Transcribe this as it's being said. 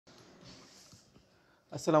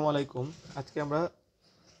আসসালামু আলাইকুম। আজকে আমরা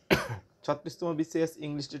 36তম বিসিএস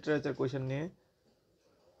ইংলিশ লিটারেচার কোয়েশ্চেন নিয়ে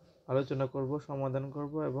আলোচনা করব, সমাধান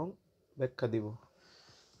করব এবং ব্যাখ্যা দিব।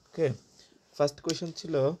 ওকে, ফার্স্ট কোয়েশ্চেন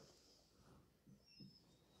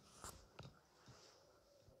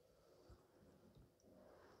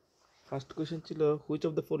ছিল which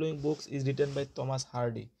of the following books is written by Thomas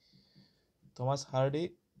hardy. Thomas hardy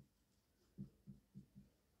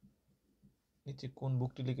নিচে কোন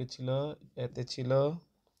বুকটি লিখেছিল? এতে ছিল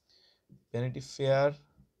ভ্যানিটি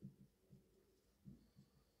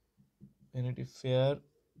ফেয়ার,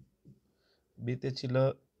 বিতে ছিল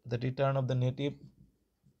the return of the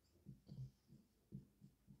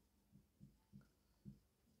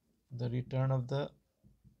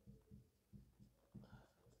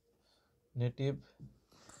native,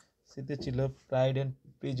 সিতে ছিল প্রাইড অ্যান্ড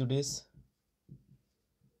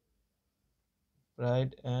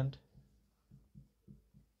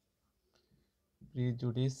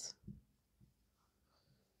প্রিজুডিস,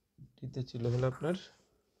 টিতে ছিল হলো আপনার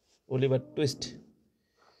Oliver twist.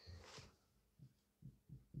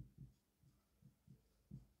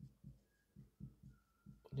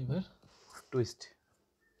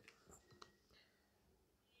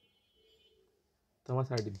 Thomas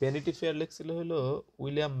hardy. Vanity fair লেখছিল হলো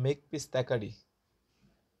William মেকপিস থ্যাকারি।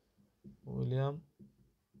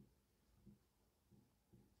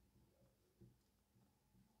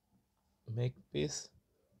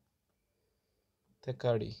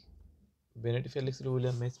 Vanity fair লিখছিল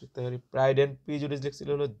William মেকপিস থ্যাকারি। Pride and prejudice লিখছিল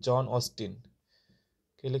হলো জন অস্টিন।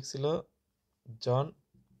 কে লিখছিল? John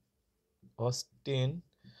Austen.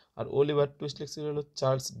 আর অলিভার টুইস্ট লিখছিল হলো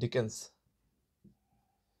Charles Dickens.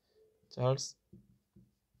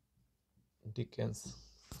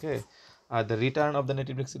 Okay, are the return of the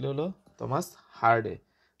native লিখছিল হলো Thomas হার্ডে।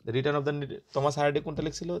 Thomas হার্ডে কোনটা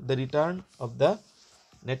লিখছিল? The return of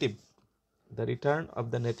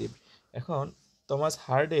the native. এখন Thomas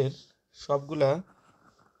হার্ডের সবগুলা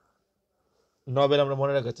novel আমরা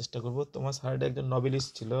মনে রাখার চেষ্টা করব। থমাস হার্ডে একজন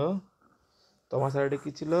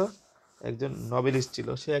নভেলিস্ট ছিল।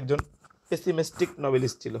 সে একজন পেসিমিস্টিক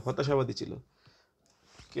নভেলিস্ট ছিল, হতাশাবাদী ছিল।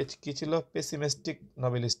 কি ছিল? পেসিমিস্টিক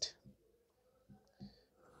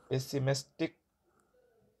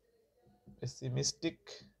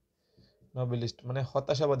নভেলিস্ট মানে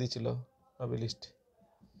হতাশাবাদী ছিল নভেলিস্ট।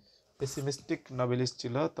 পেসিমিস্টিক নভেলিস্ট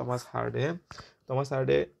ছিল থমাস হার্ডে।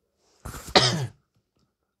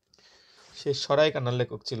 সে সরাই কান্নার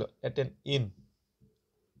লেখক ছিল।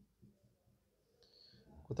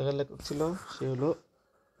 কোথাকার লেখক ছিল? সে হলো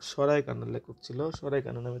সরাই কান্নার লেখক ছিল। সরাই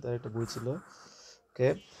কান্না নামে তার একটা বই ছিল। ওকে,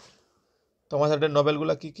 থমাস হার্ডের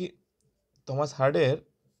নভেলগুলা কি কি? থমাস হার্ডের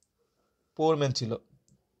পোর ম্যান ছিল।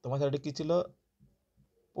 থমাস হার্ডে কি ছিল?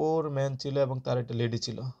 পোর ম্যান ছিল এবং তার একটা লেডি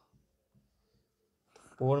ছিল।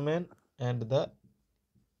 Poor man and the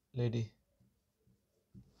lady.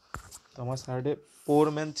 Thomas হার্ডে poor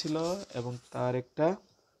man ছিল এবং তার একটা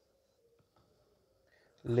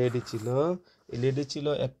লেডি ছিল। এই লেডি ছিল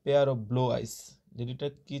এ পেয়ার অফ ব্লো আইস। লেডিটা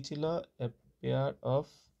কি ছিল?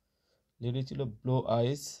 লেডি ছিল ব্লো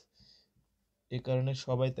আইস। এ কারণে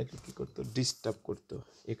সবাই তাকে কি করতো? ডিস্টার্ব করতো।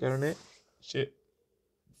 এ কারণে সে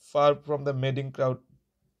ফার ফ্রম দ্য মেডিং ক্রাউড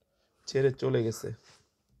ছেড়ে চলে গেছে।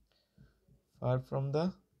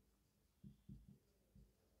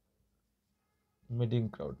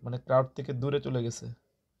 মানে ক্রাউড থেকে দূরে চলে গেছে।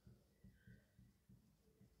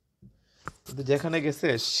 কিন্তু যেখানে গেছে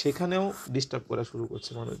সেখানেও ডিস্টার্ব করা শুরু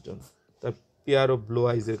করছে মানুষজন, তার পেয়ার অফ ব্লো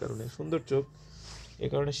আইজের কারণে। সুন্দর চোখ, এ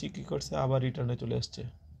কারণে সে কি করছে? আবার রিটার্নে চলে আসছে।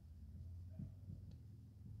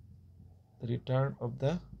 রিটার্ন অফ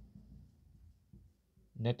দ্য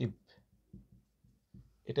নেটিভ,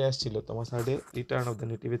 এটা আসছিল থমাস হার্ডে। রিটার্ন অফ দ্য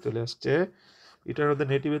নেটিভে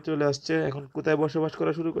চলে আসছে। এখন কোথায় বসবাস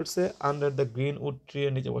করা শুরু করছে? Under the green would tree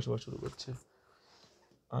এর নিচে বসবাস শুরু করছে।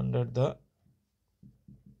 Under the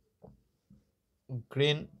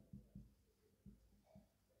green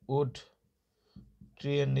would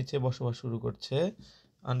tree এর নিচে বসবাস শুরু করছে।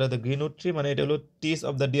 Under the green would tree মানে এটা হলো টিস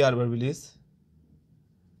of the D Arbor village.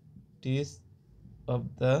 টিস of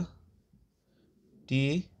the T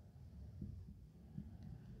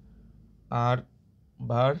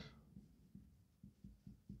Arbor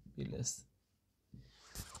village.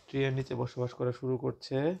 Tree এর নিচে বসবাস করা শুরু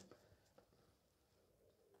করছে।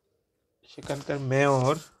 সেখানকার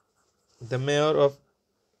mayor, the mayor of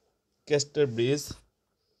castor bridge,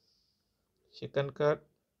 সেখানকার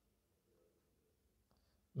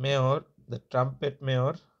মেয়র দ্য ট্রাম্পেট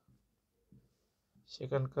মেয়র,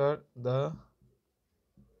 সেখানকার দ্য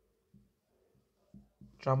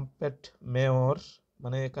ট্রাম্পেট মেয়র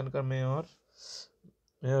মানে এখানকার মেয়র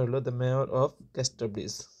হলো the mayor of castor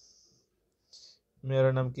bridge.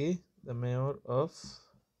 মেয়রের নাম কি? The mayor of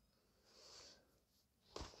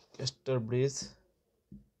castor bridge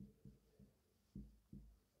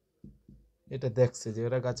এটা দেখছে যে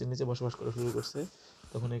ওরা গাছের নিচে বসবাস করা শুরু করছে,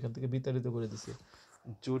 তখন এখান থেকে বিতাড়িত করে দিছে।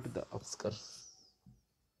 জুট দ্য অবস্কার,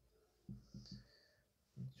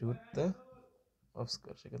 জুট দ্য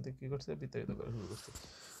অবস্কার, সেখান থেকে কি করছে? বিতাড়িত করা শুরু করছে।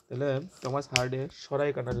 তাহলে টমাস হার্ডে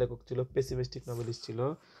সরাই কানার লেখক ছিল, পেসিমিস্টিক নভেলিস্ট ছিল,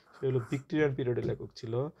 সে হলো ভিক্টোরিয়ান পিরিয়ডের লেখক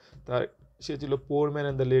ছিল। তার সে ছিল poor man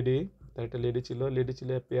and the lady, তার একটা লেডি ছিল, লেডি ছিল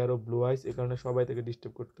পেয়ার অফ ব্লু আইস, এই কারণে সবাই তাকে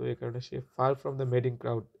ডিস্টার্ব করতো, এই কারণে সে far from the মেডিং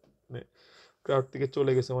crowd, crowd থেকে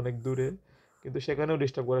চলে গেছে অনেক দূরে, কিন্তু সেখানেও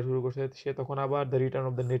ডিস্টার্ব করা শুরু করছে। সে তখন আবার দ্য রিটার্ন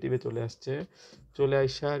অফ দ্য নেটিভে চলে আসছে, চলে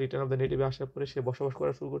আসা রিটার্ন অফ দ্য নেটিভে আসার পরে সে বসবাস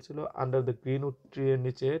করা শুরু করছিল আন্ডার দ্য গ্রিনউড ট্রি এর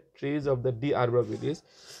নিচে, trees of the D আরবা village.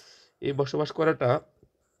 এই বসবাস করাটা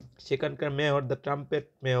সেখানকার mayor the trumpet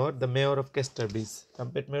mayor, the mayor of ক্যাস্টারবিজ,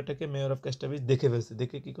 trumpet মেয়রটাকে mayor of ক্যাস্টারবিজ দেখে ফেলছে,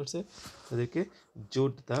 দেখে কি করছে? তাদেরকে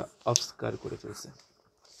জুট দ্য অবস্কার করে ফেলছে।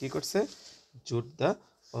 কি করছে? জুট দ্য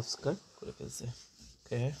অবস্কার করে ফেলছে।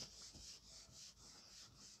 ওকে,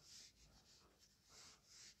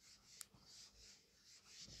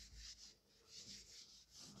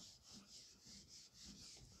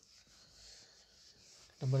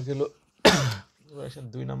 নাম্বার গেল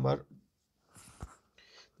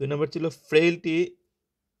 2 নম্বর ছিল ফ্রেইলটি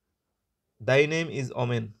দাই নেম ইজ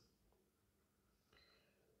ওমেন।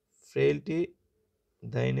 ফ্রেইলটি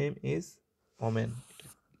দাই নেম ইজ ওমেন,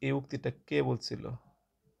 এই উক্তিটা কে বলছিল?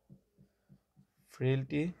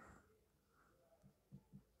 ফ্রেইলটি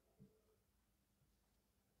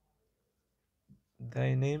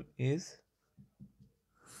দাই নেম ইজ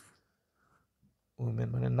উমেন,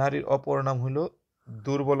 মানে নারীর অপর নাম হলো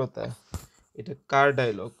দুর্বলতা। এটা কার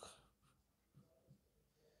ডায়লগ?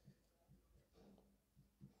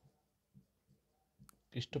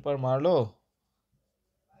 Christopher Marlowe?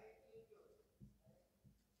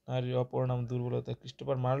 নারীর অপর নাম দুর্বলতা,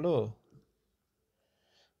 ক্রিস্টোফার মার্লো?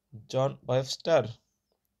 জন ওয়েবস্টার?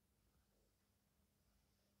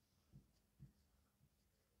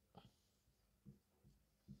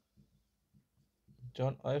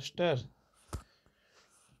 জন ওয়েবস্টার?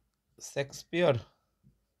 শেক্সপিয়র?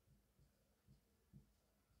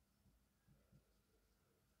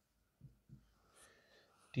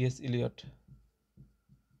 T S Eliot?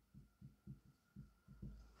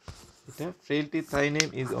 এটা ফ্রেইলটি দাই নেম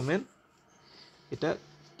ইজ ওমেন, এটা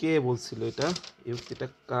কে বলছিল? এটা এই উক্তিটা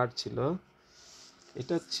কার ছিল?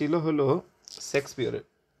 এটা ছিল হলো শেক্সপিয়রের।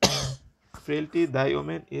 ফ্রেইলটি দাই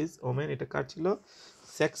ওমেন ইজ ওমেন, এটা কার ছিল?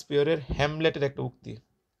 শেক্সপিয়রের হ্যামলেটের একটা উক্তি।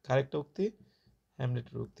 কার একটা উক্তি?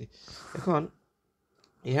 হ্যামলেটের উক্তি। এখন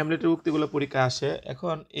এই হ্যামলেটের উক্তিগুলো পরীক্ষায় আসে।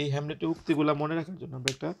 এখন এই হ্যামলেটের উক্তিগুলো মনে রাখার জন্য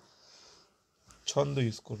আমরা একটা ছন্দ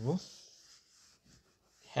ইউজ করব।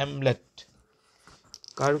 হ্যামলেট,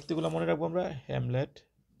 কার উক্তিগুলো মনে রাখবো আমরা? হ্যামলেট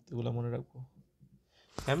উক্তিগুলো মনে রাখবো।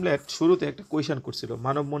 হ্যামলেট শুরুতে একটা কোয়েশ্চেন করছিল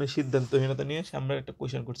মানব মনের সিদ্ধান্তহীনতা নিয়ে, হ্যামলেট একটা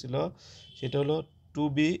কোয়েশ্চেন করছিল, সেটা হলো two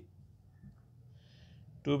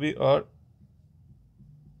be or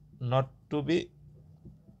not to B,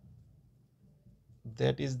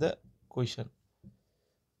 that is the question.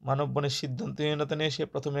 মানব মনের সিদ্ধান্তহীনতা নিয়ে সে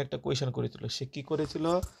প্রথমে একটা কোয়েশ্চেন করেছিল। সে কি করেছিল?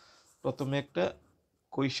 প্রথমে একটা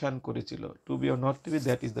কোয়েশ্চেন করেছিল, two be or not to B,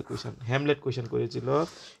 that is the question. Hamlet question করেছিল,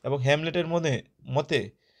 এবং হ্যামলেটের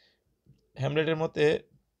মতে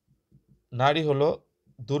নারী হলো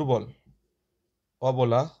দুর্বল,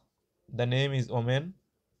 অবলা। The name is women.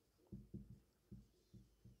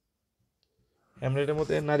 হ্যামলেটের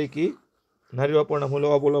মতে নারী কি? নারীর অপর নাম হলো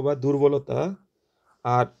অবলা বা দুর্বলতা।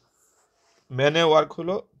 আর ম্যানের ওয়ার্ক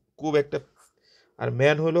হলো খুব একটা, আর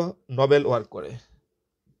ম্যান হলো নোবেল ওয়ার্ক করে।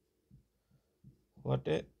 What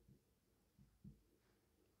a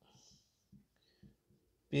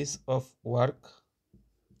piece of work,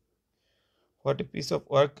 what a piece of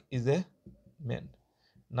work is a man.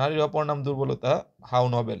 নারীর অপর নাম দুর্বলতা, হাউ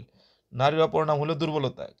নোবেল। নারীর অপর নাম হলো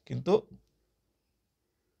দুর্বলতা, কিন্তু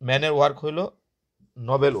ম্যানের ওয়ার্ক হলো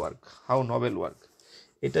noble work, how noble work.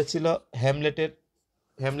 এটা ছিল হ্যামলেটের।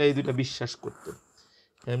 হ্যামলেট এই দুইটা বিশ্বাস করত,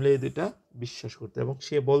 হ্যামলেট এই দুইটা বিশ্বাস করতো, এবং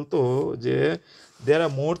সে বলতো যে দেয়ার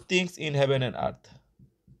আর more things in heaven and earth,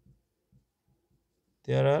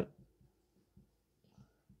 there R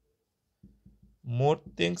more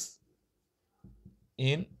things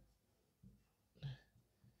in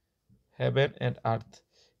heaven and earth.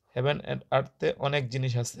 Heaven and আর্থে অনেক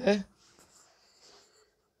জিনিস আছে,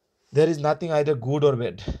 there is nothing either good or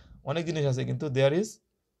bad. অনেক জিনিস আছে, কিন্তু দেয়ার ইজ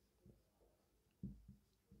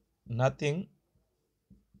নাথিং,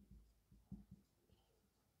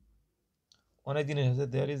 অনেক জিনিস আছে,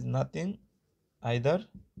 there is nothing either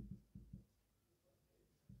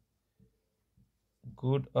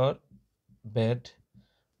good or bad,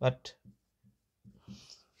 but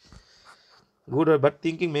good or but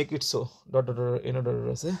thinking make it so. Dot dot dot in order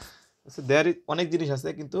আছে। So there is অনেক জিনিস আছে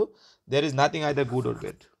কিন্তু there is nothing either good or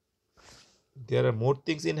bad. There are more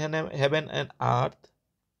things in heaven and earth.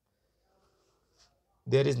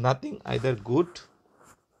 There is nothing either good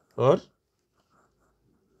or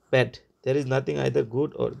bad. There is nothing either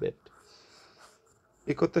good or bad.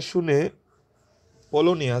 এই কথা শুনে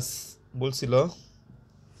পোলোনিয়াস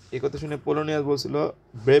বলছিল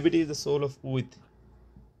brevity is the soul of with,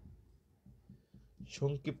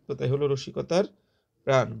 সংক্ষিপ্ততাই হলো রসিকতার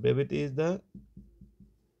প্রাণ। Brevity is the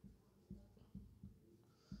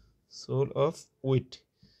soul of wheat.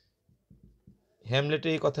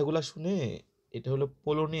 হ্যামলেটের এই কথাগুলো শুনে এটা হলো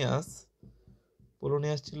পোলোনিয়াস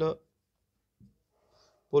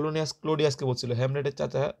ক্লোডিয়াসকে বলছিল, হ্যামলেটের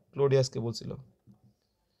চাচা ক্লোডিয়াসকে বলছিল।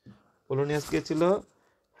 পোলোনিয়াস কে ছিল?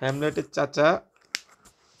 হ্যামলেটের চাচা।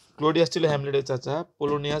 ক্লোডিয়াস ছিল হ্যামলেটের চাচা।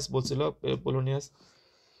 পোলোনিয়াস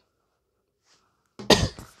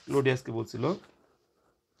ক্লোডিয়াসকে বলছিল।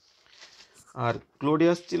 আর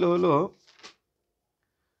ক্লোডিয়াস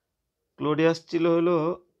ছিল হলো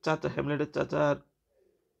চাচা, হ্যামলেটের চাচা। আর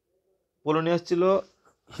পোলোনিয়াস ছিল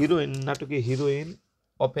হিরোইন, নাটকে হিরোইন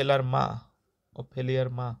অফেলিয়ার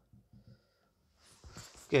মা।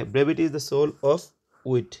 ওকে, brevity is the soul of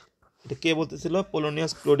wheat. এটা কে বলতেছিল?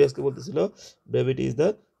 পোলোনিয়াস ক্লোডিয়াসকে বলতেছিল brevity is the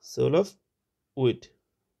soul of wheat.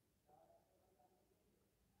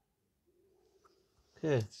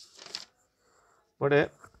 ওকে, পরে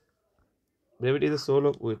brevity is the soul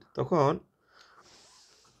of wheat. তখন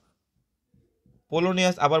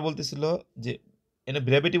পোলোনিয়াস আবার বলতেছিল যে এনে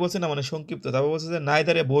ব্রেভিটি বলছে না, মানে সংক্ষিপ্ত। তারপর বলছে যে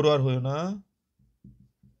নাইদার এ বড়ুয়ার হইও না,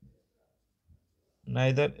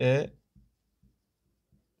 নাইদার এ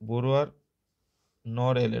বড়ুয়ার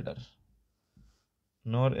নর এ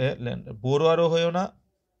ল্যান্ডার, বড়ুয়ারও হইও না,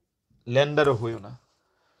 ল্যান্ডারও হইও না।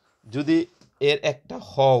 যদি এর একটা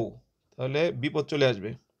হও তাহলে বিপদ চলে আসবে।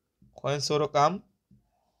 when sorrow come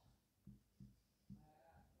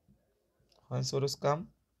when sorrows come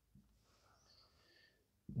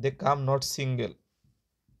they come not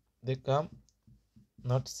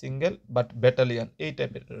single but battalion, এই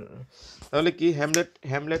টাইপের। তাহলে কি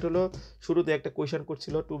হ্যামলেট হলো শুরুতে একটা কোয়েশ্চেন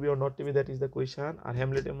করছিল, two be or not to B, that is the question. আর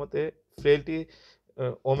হ্যামলেটের মতে ফ্রেলটি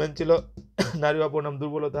ওমেন ছিল নারী অপর নাম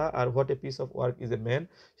দুর্বলতা, আর what a piece of work is a man.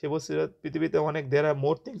 সে বলছিল পৃথিবীতে অনেক দেয়ার আর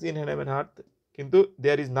more things in heaven and আর্থ, কিন্তু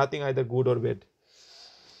there is nothing either good or bad.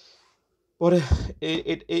 পরে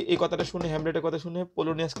এই কথাটা শুনে, হ্যামলেটের কথা শুনে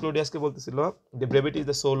পোলোনিয়াস ক্লোডিয়াসকে বলতেছিল যে brevity is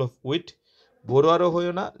the soul of wheat, বড়ুয়ারও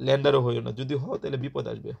হইও না, ল্যান্ডারও হইও না। যদি হও তাহলে বিপদ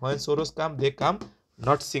আসবে। when sorrows come they come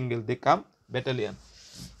not single, they come battalion।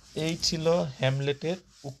 এই ছিল হ্যামলেটের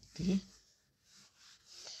উক্তি।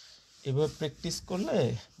 এভাবে প্র্যাকটিস করলে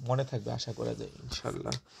মনে থাকবে, আশা করা যায়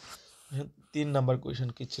ইনশাল্লাহ। 3 নাম্বার কোয়েশ্চেন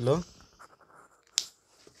কি ছিল?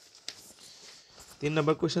 3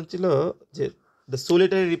 নাম্বার কোয়েশ্চেন ছিল যে দ্য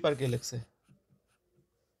সোলিটারি রিপার কে লেখছে?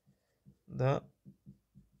 দ্য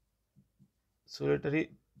সোলিটারি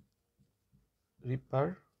রিপার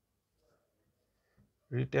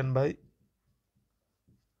রিটেন বাই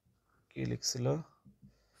কে লিখছিল?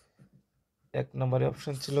 1 নম্বরে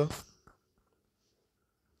অপশন ছিল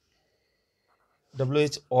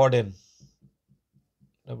W.H. Auden।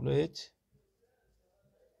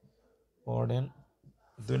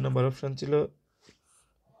 2 নম্বর অপশন ছিল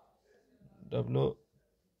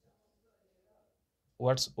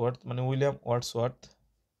ওয়ার্ডসওয়ার্থ, মানে উইলিয়াম ওয়ার্ডসওয়ার্থ।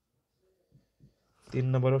 3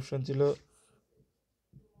 নম্বর অপশন ছিল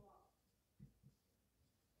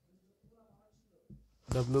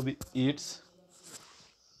W.B. Yeats।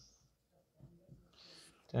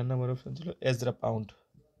 4 নম্বর অপশন ছিল এজরা পাউন্ড।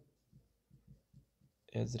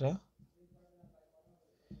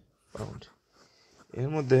 এর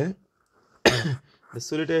মধ্যে দ্য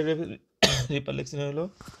সোলিটারি রিপার লিখছিলেন হলো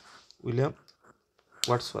উইলিয়াম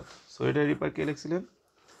ওয়ার্ডসওয়ার্থ। সোলিটারি রিপার কে লিখছিলেন?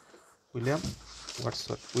 উইলিয়াম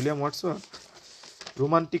ওয়ার্ডসওয়ার্থ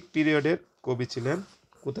রোমান্টিক পিরিয়ডের কবি ছিলেন।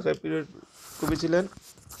 কোথাকার পিরিয়ড কবি ছিলেন?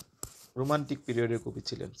 রোমান্টিক পিরিয়ডের কবি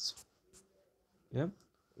ছিলেন উইলিয়াম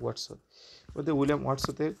ওয়ার্ডসওয়ার্থ। মধ্যে উইলিয়াম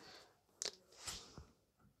ওয়ার্ডসওয়ার্থের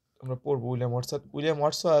আমরা পড়বো। উইলিয়াম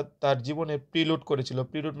ওয়ার্ডসওয়ার্থ তার জীবনে প্রিলুড করেছিল।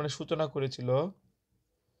 প্রিলুড মানে সূচনা করেছিল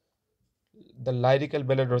দ্য লিরিক্যাল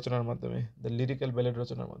ব্যালেড রচনার মাধ্যমে।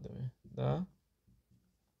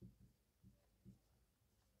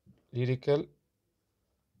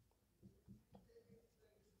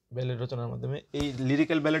 এই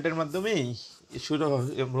লিরিক্যাল ব্যালেডের মাধ্যমেই শুরু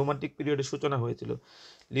রোমান্টিক পিরিয়ডের সূচনা হয়েছিল।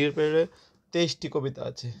 লিরিক্যাল পিরিয়ডে 23টি কবিতা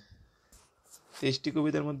আছে। 23টি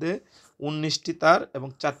কবিতার মধ্যে 19টি তার এবং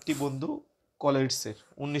 4টি বন্ধু কলেরিটসের।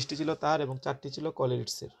 19টি ছিল তার এবং 4টি ছিল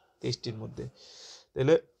কলেরিটসের। 23টির মধ্যে।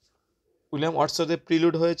 তাহলে উইলিয়াম ওয়ার্ডসওয়ার্থের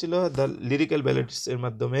প্রিলুড হয়েছিল দ্য লিরিক্যাল ব্যালেটস এর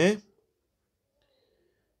মাধ্যমে।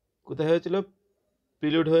 কোথায় হয়েছিল?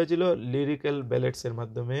 প্রিলুড হয়েছিল লিরিক্যাল ব্যালেটস এর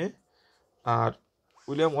মাধ্যমে। আর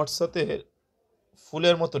উইলিয়াম ওয়ার্ডসওয়ার্থের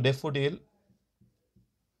ফুলের মতো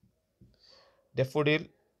ড্যাফোডিল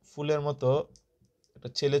ফুলের মতো একটা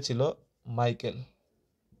ছেলে ছিল মাইকেল।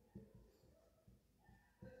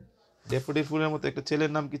 ড্যাফোডিল ফুলের মতো একটা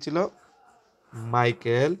ছেলের নাম কি ছিল?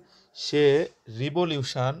 মাইকেল। সে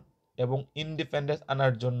রিভলিউশন এবং ইন্ডিপেন্ডেন্স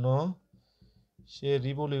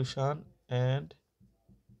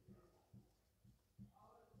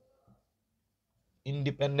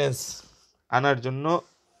আনার জন্য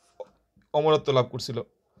অমরত্ব লাভ করছিল,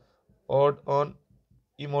 অড অন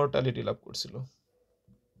ইমর্টালিটি লাভ করছিল।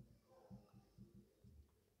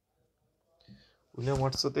 উইলিয়াম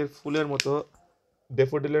ওয়ার্ডসওয়ার্থের ফুলের মতো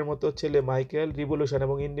ড্যাফোডিলের মতো ছেলে মাইকেল রিভলিউশন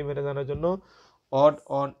এবং ইন্ডিপেন্ডেন্স আনার জন্য অড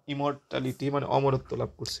অন ইমর্টালিটি মানে অমরত্ব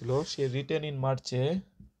লাভ করছিল। সে রিটেন ইন মার্চে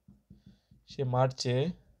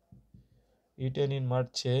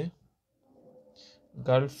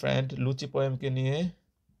গার্লফ্রেন্ড লুচি পয়েমকে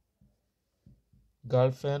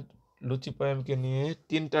নিয়ে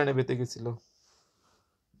টিনটার্ন এবেতে গেছিল।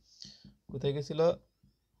 কোথায় গেছিল?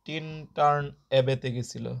 টিনটার্ন এবেতে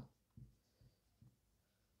গেছিল।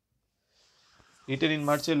 রিটেন ইন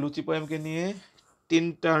মার্চে লুচি পয়েমকে নিয়ে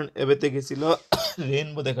টিনটার্ন এবেতে গেছিল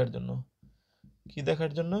রেইনবো দেখার জন্য। কি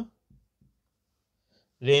দেখার জন্য?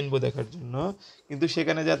 রেইনবো দেখার জন্য। কিন্তু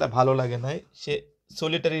সেখানে যা তা ভালো লাগে নাই, সে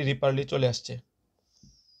সলিটারি রিপারলি চলে আসছে।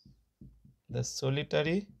 দ্য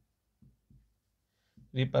সলিটারি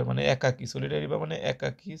রিপার মানে একাকী, সলিটারি রিপার মানে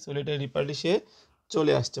একাকী, সলিটারি রিপারলি সে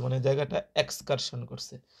চলে আসছে মানে জায়গাটা এক্সকারশন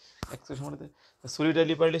করছে। এক্সকারশন মানে সলিটারি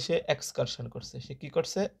রিপারলি সে এক্সকারশন করছে। সে কি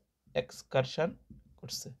করছে? এক্সকারশন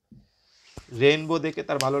করছে। রেইনবো দেখে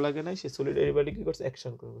তার ভালো লাগে নাই, সে সলিটারি রিপারলি কি করছে?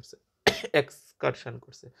 এক্সকারশন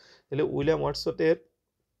করছে। তাহলে উইলিয়াম ওয়ার্ডসওয়ার্থের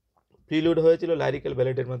প্রিলুড হয়েছিল লিরিক্যাল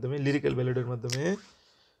ব্যালেটের মাধ্যমে।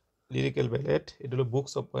 লিরিক্যাল ব্যালেট এটা হলো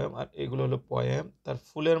বুকস অফ পোয়েম, আর এগুলো হলো পোয়েম। তার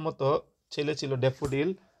ফুলের মতো ছেলে ছিল ড্যাফোডিল,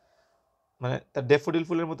 মানে তার ড্যাফোডিল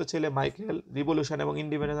ফুলের মতো ছেলে মাইকেল রিভলিউশন এবং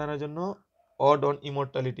ইন্ডিপেন্ডেন্স আনার জন্য অড অন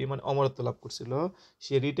ইমর্টালিটি মানে অমরত্ব লাভ করছিল।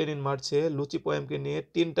 সে রিটেন ইন মার্চে লুচি পোয়েমকে নিয়ে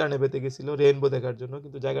টিনটার্নে বেতে গেছিল রেইনবো দেখার জন্য,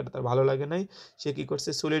 কিন্তু জায়গাটা তার ভালো লাগে নাই। সে কি করছে?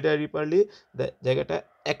 সলিটারি রিপারলি জায়গাটা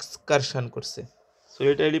এক্সকারশন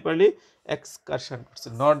করছে।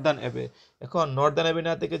 Northern Abe. এখন নর্দার্ন অ্যাবে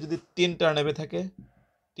না থেকে যদি টিনটার্ন অ্যাবে থাকে,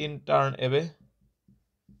 টিনটার্ন অ্যাবে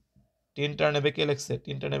কে লেখছে?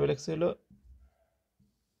 টিনটার্ন অ্যাবে লেখছে হলো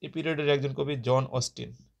এই পিরিয়ডের একজন কবি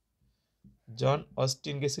জন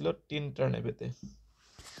অস্টিন গেছিল টিনটার্ন অ্যাবেতে।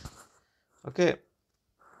 ওকে,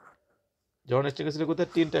 জন অস্টিন গেছিল কোথায়?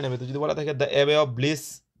 টিনটার্ন অ্যাবেতে। যদি বলা থাকে দ্য অ্যাবে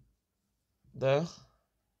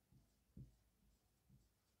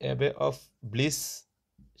অফ ব্লিস,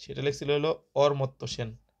 সেটা লেখছিল হলো অমর্ত্য সেন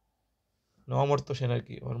আর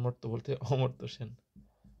কি, অমর্ত্য বলতে Amartya Sen.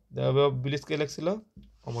 The Abe of bliss কে লেখছিল?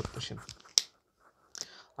 অমর্ত্য সেন।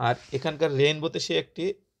 আর এখানকার রেইনবোতে সে একটি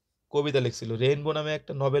কবিতা লিখছিল, রেইনবো নামে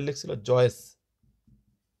একটা নভেল লিখছিল জয়েস।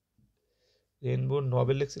 রেইনবো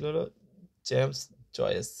নভেল লিখছিল হলো James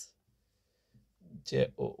Joyce,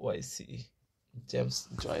 JOYC, James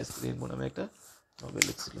Joyce rainbow নামে একটা নভেল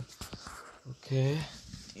লিখছিল। ওকে,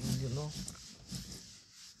 তিনগুলো।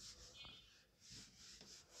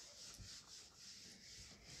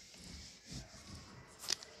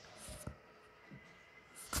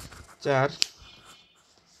 4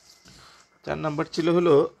 নাম্বার ছিল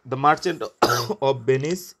হলো the merchant of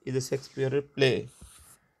Venice is a শেক্সপিয়ারের play.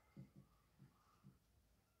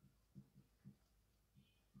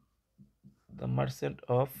 The merchant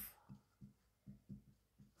of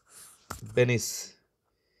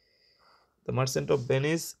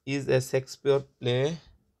Venice is a Shakespeare play.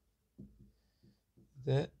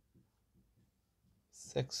 The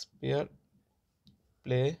Shakespeare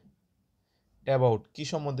play about কি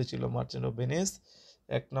সম্বন্ধে ছিল merchant of Venice?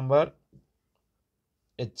 1 number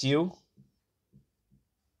A Jew,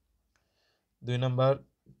 2 number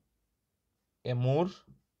A Moore,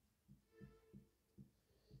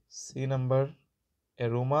 3 number A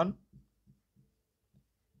Roman,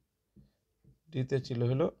 ডিতে ছিল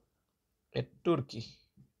হলো এ তুর্কি।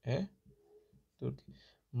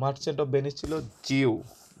 Merchant of Venice ছিল জিউ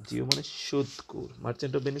মানে সুদকুর।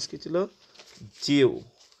 Merchant of Venice কি ছিল? জিউ,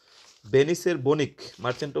 ভেনিসের বণিক।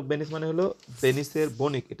 মার্চেন্ট অফ ভেনিস মানে হলো ভেনিসের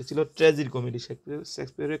বণিক। এটা ছিল tragedy comedy,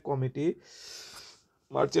 শেক্সপিয়ারের comedy.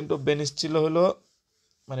 Merchant of Venice ছিল হলো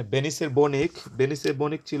মানে ভেনিসের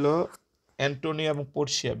বণিক ছিল অ্যান্টোনিয়া এবং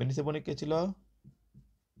পর্শিয়া। ভেনিসের বণিক কে ছিল?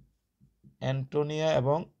 অ্যান্টোনিয়া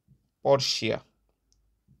এবং পর্শিয়া।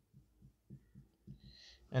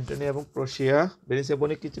 অ্যান্টনি এবং প্রশিয়া। ভেনিসে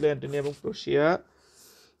বণিক কি ছিল? অ্যান্টনি এবং প্রশিয়া।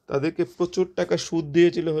 তাদেরকে প্রচুর টাকা সুদ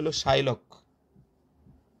দিয়েছিল হলো শাইলক।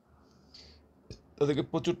 তাদেরকে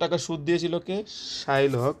প্রচুর টাকা সুদ দিয়েছিল কে?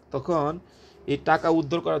 শাইলক। তখন এই টাকা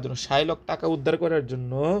উদ্ধার করার জন্য, শাইলক টাকা উদ্ধার করার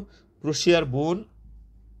জন্য প্রশিয়ার বোন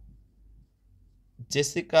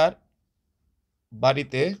জেসিকার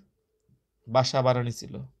বাড়িতে বাসা বানানি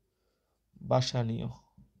ছিল। বাসা নিও।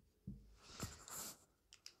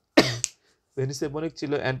 ভেনিসে বণিক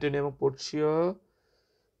ছিল অ্যান্টনি এবং পোর্সিও।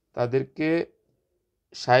 তাদেরকে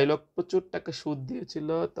শাইলক প্রচুর টাকা সুদ দিয়েছিল।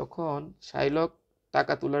 তখন শাইলক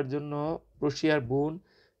টাকা তোলার জন্য প্রশিয়ার বোন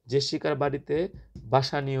জেসিকার বাড়িতে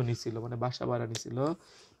বাসা নিয়েও নিছিল, মানে বাসা ভাড়া নিছিল।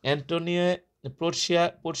 অ্যান্টনিও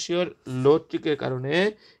পোর্সিওর লো ট্রিকের কারণে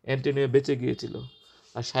অ্যান্টনিও বেঁচে গিয়েছিল।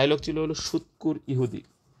 আর শাইলক ছিল হলো সুৎকুর ইহুদি।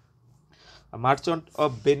 মার্চেন্ট অফ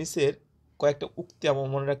ভেনিসের কয়েকটা উক্তি আমরা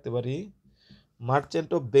মনে রাখতে পারি। Merchant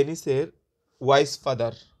of ভেনিসের wise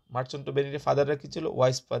father, merchant of ভেনিসের ফাদাররা কি ছিল?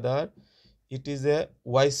 Wise father. It is a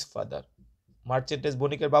wise father. মার্চেন্টেস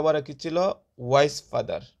বণিকের বাবারা কি ছিল? Wise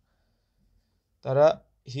father. তারা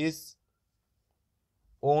হিজ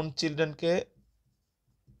ওন চিলড্রেনকে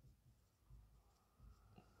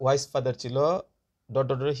ওয়াইস ফাদার ছিল। ডট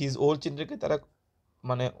ডট হিজ ওন চিলড্রেনকে তারা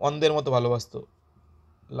মানে অন্ধের মতো ভালোবাসতো।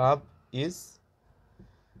 Love is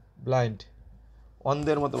blind.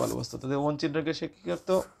 অন্ধের মতো ভালোবাসতো। তাদের ওন চিলড্রেনকে সে কী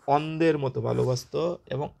করতো? অন্ধের মতো ভালোবাসতো।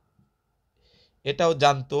 এবং এটাও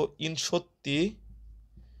জানতো ইন সত্যি,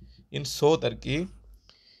 ইন সোথ আর কি,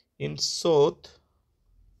 ইন সোথ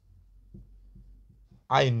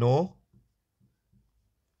আই নো,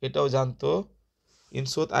 এটাও জানতো in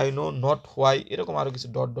sore I know not why, এরকম আরো কিছু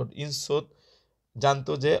ডট ডট। ইন সোথ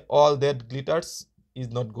জানতো যে all that glitters is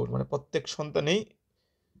not gold, মানে প্রত্যেক সন্তানেই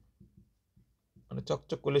মানে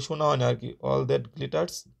চকচক করলে শোনা হয় না আর কি। All that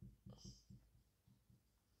glitters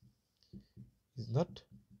is not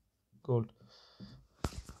gold.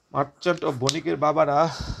 Merchant of বণিকের বাবারা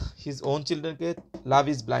his own চিলড্রেনকে love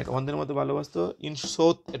is blind, অন্ধের মতো ভালোবাসতো। ইন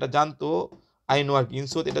সোথ এটা জানতো, আই নো আর কি, ইন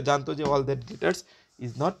সোথ এটা জানতো যে all that glitters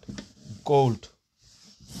is not gold.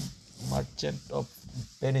 Merchant of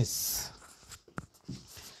Venice.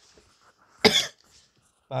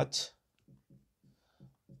 5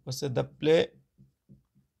 হচ্ছে the play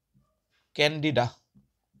candida.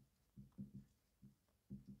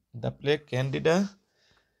 The play candida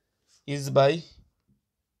is by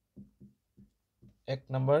 1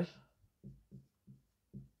 number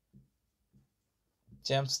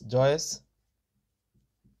James Joyce,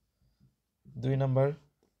 2 number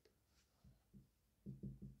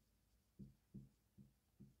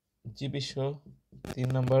GB Shaw, 3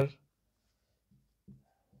 number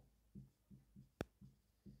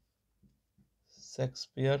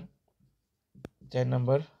Shakespeare, 4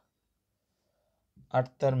 number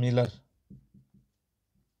Arthur Miller.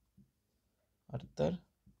 Arthur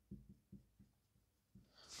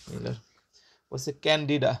Miller বলছে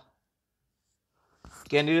candida.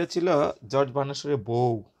 Candida ছিল George Bernard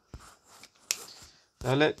বউ।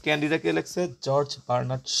 তাহলে candida কে লেখছে? George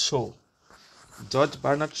Bernard show. George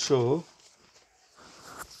Bernard show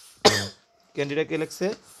candida কে লেখছে?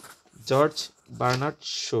 George Bernard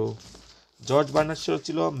show. George Bernard show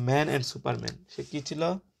ছিল man and Superman. সে কি ছিল?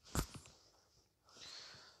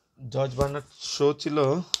 George Bernard show ছিল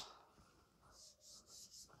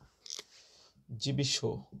GB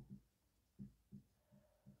Shaw.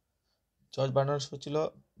 George Bernard show ছিল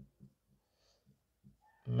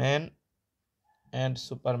ম্যান অ্যান্ড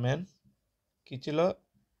সুপারম্যান। কি ছিল?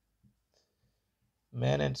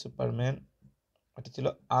 Man and Superman. এটা ছিল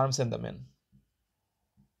arms and the man.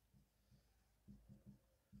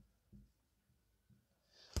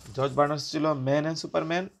 George Bernard ছিল man and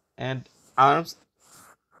Superman and arms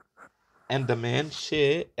and the man. Say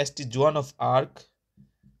ST জোয়ান অফ আর্ক,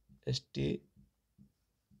 এসটি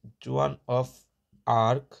জোয়ান of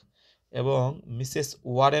arc এবং Mrs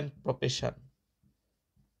Warren profession,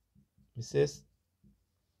 Mrs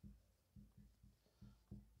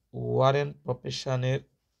Warren প্রফেশনের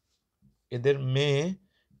এদের মেয়ে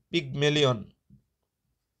পিগমেলিয়ন,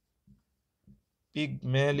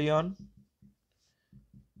 পিগমেলিয়ন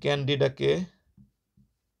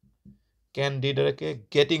ক্যান্ডিডাকে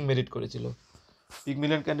গেটিং মেরিট করেছিল।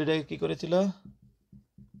 Pygmalion ক্যান্ডিডাকে কি করেছিল?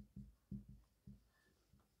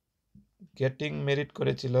 Getting merit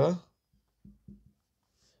করেছিল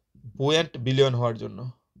বুয়েন্ট বিলিয়ন হওয়ার জন্য,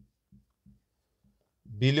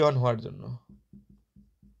 বিলিয়ন হওয়ার জন্য।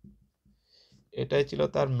 এটাই ছিল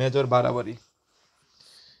তার মেজর বাড়াবাড়ি।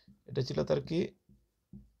 এটা ছিল তার কি?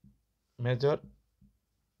 Major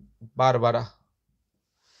Barbara.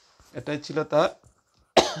 এটাই ছিল তার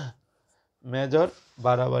মেজর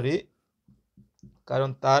বাড়াবাড়ি কারণ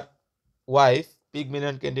তার ওয়াইফ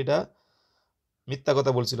পিগমিলিয়ন ক্যান্ডিটা মিথ্যা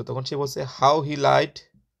কথা বলছিল। তখন সে বলছে how he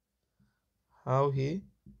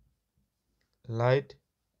lied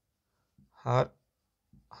her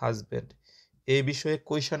husband. এই বিষয়ে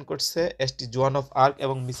কোয়েশ্চন করছে এসটি জোয়ান অফ আর্ক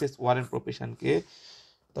এবং মিসেস ওয়ারেন প্রফেশনকে।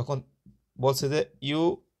 তখন বলছে যে ইউ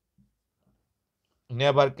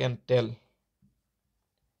নেভার ক্যান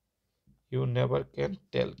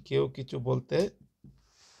টেল, কেউ কিছু বলতে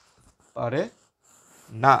পারে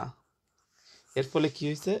না। এর ফলে কি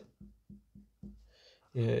হয়েছে,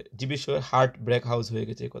 GB Shaw heart break house হয়ে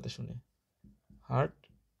গেছে এই কথা শুনে। হার্ট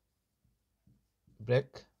ব্রেক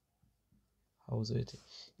হাউস হয়েছে।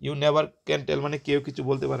 ইউ নেভার ক্যান টেল মানে কেউ কিছু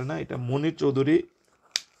বলতে পারে না, এটা মনির চৌধুরী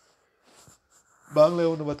বাংলায়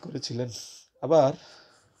অনুবাদ করেছিলেন। আবার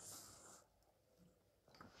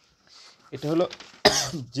এটা হলো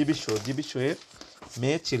জিবি শো এর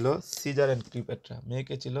মেয়ে ছিল সিজার অ্যান্ড ক্লিওপেট্রা।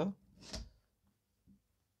 মেয়েকে ছিল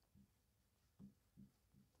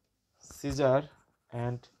caesar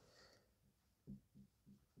and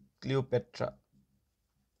Cleopatra.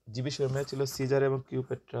 GB Shaw এর মেয়ে ছিল সিজার এবং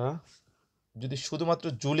ক্লিওপেট্রা। যদি শুধুমাত্র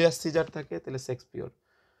জুলিয়াস সিজার থাকে তাহলে শেক্সপিয়র,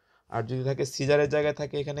 আর যদি থাকে সিজারের জায়গায়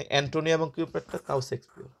থাকে এখানে অ্যান্টোনিও এবং ক্লিওপেট্রা, তাও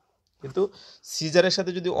শেক্সপিয়র। কিন্তু সিজারের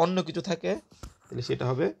সাথে যদি অন্য কিছু থাকে তাহলে সেটা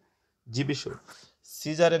হবে GB Shaw.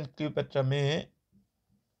 Caesar and Cleopatra মেয়ে,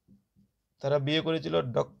 তারা বিয়ে করেছিল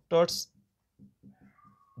ডক্টরস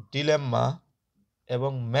ডিলেম্মা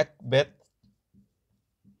এবং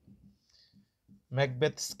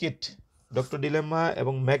ম্যাকবেথ স্কিট। ডক্টর ডিলেম্মা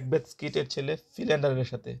এবং ম্যাকবেথ স্কিটের ছেলে ফিল্যান্ডারের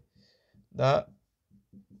সাথে,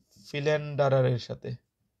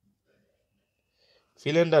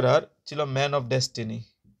 ফিল্যান্ডারার ছিল ম্যান অফ ডেস্টিনি।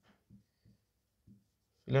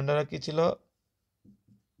 ফিল্যান্ডারা কি ছিল?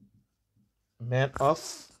 Man of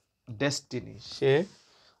destiny. Say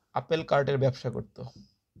apple কার্টের ব্যবসা করত।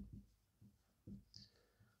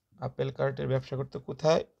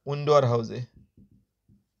 কোথায়?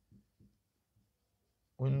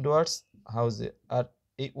 উইন্ডোয়ার্স হাউসে। আর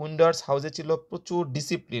এই উইন্ডোয়ার্স হাউসে ছিল প্রচুর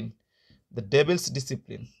ডিসিপ্লিন, দ্য ডেভিলস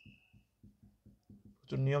ডিসিপ্লিন।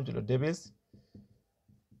 প্রচুর নিয়ম ছিল, ডেভিলস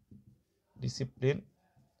ডিসিপ্লিন।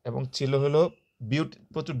 এবং ছিল হলো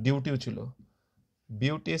প্রচুর ডিউটিও ছিল,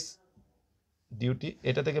 ডিউটি।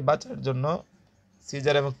 এটা থেকে বাঁচার জন্য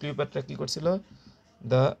সিজার এবং ক্লিওপেট্রা কি করছিল?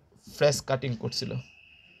 দ্য ফ্রেশ কাটিং করছিল।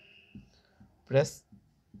 ফ্রেশ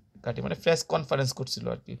কাটিং মানে ফ্রেশ কনফারেন্স করছিল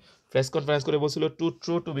আর কি। ফ্রেশ কনফারেন্স করে বলছিল two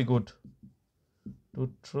true to be good.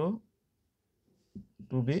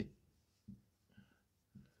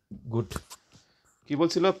 কি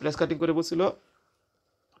বলছিল? প্রেস কাটিং করে বলছিল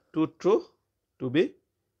two true to be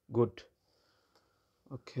good.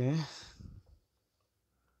 Okay,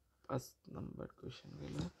 5 number question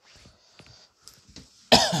গেল।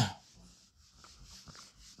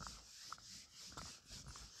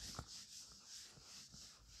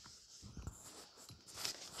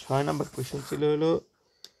 ছয় নাম্বার কোয়েশ্চেন ছিল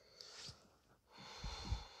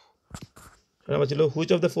which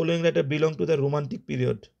of the following writer belong to the romantic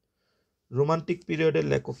period. Romantic পিরিয়ডের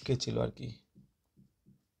লেখক কে ছিল আর কি?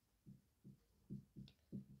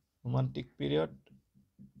 রোমান্টিক পিরিয়ড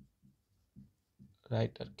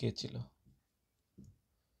রাইটার কে ছিল?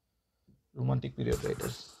 রোমান্টিক পিরিয়ড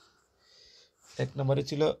রাইটার 1 নম্বরে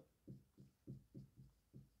ছিল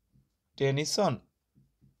টেনিসন,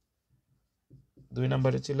 2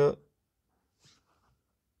 নম্বরে ছিল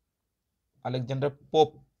আলেকজান্ডার পোপ,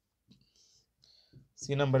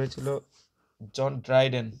 3 নম্বরে ছিল জন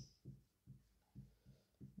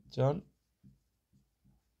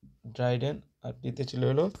ড্রাইডেন, আর ডিতে ছিল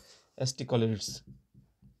হলো এসটি কলেরিডস।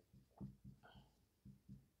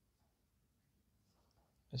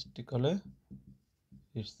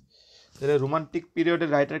 তাহলে রোমান্টিক পিরিয়ডের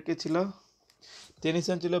রাইটার কে ছিল?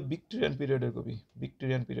 টেনিসন ছিল ভিক্টোরিয়ান পিরিয়ডের কবি,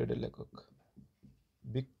 ভিক্টোরিয়ান পিরিয়ডের লেখক,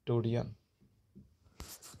 ভিক্টোরিয়ান।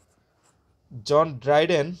 জন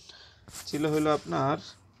ড্রাইডেন ছিল হলো আপনার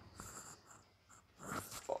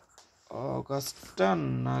অগাস্টান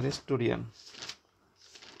না রেস্টোরিয়ান?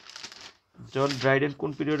 জন ড্রাইডেন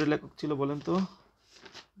কোন পিরিয়ডের লেখক ছিল বলেন তো?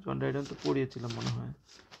 জন ড্রাইডেন তো পড়িয়েছিলাম মনে হয়।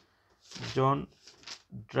 জন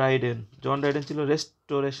ড্রাইডেন ছিল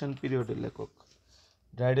রেস্টোরেশন পিরিয়ডের লেখক।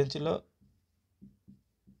 ড্রাইডেন ছিল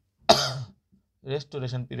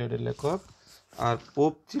রেস্টোরেশন পিরিয়ডের লেখক। আর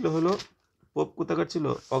পোপ কোথাকার ছিল?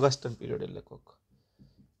 অগাস্টান পিরিয়ডের লেখক।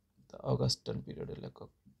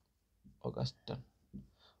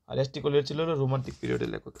 আর এসটি কলেরিডস ছিল রোমান্টিক পিরিয়ডের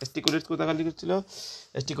লেখক। এসটি কলেরিডস কোথাকার লিখেছিল?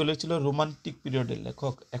 এসটি কলেরিডস ছিল রোমান্টিক পিরিয়ডের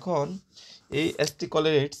লেখক। এখন এই এসটি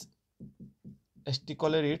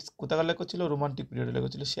কলেরিডস কোথাকার লেখক ছিল? রোমান্টিক পিরিয়ডের লেখক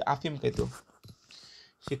ছিল। সে আফিম খাইতো।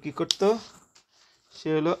 সে কি করতো? সে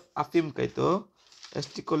হলো আফিম খাইতো।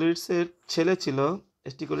 স্টিকোলিডসের ছেলে ছিল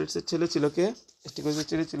স্টিকোলিডসের ছেলে ছিল কে? স্টিকোলিডসের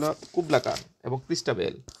ছেলে ছিল কুবলা খান এবং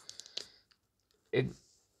ক্রিস্টাবেল।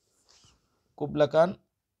 কুবলা খান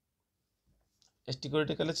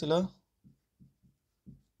স্টিকোলিটিক্যালে ছিল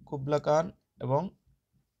কুবলা খান এবং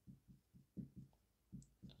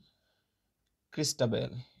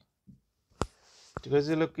ক্রিস্টাবেল। ঠিক আছে,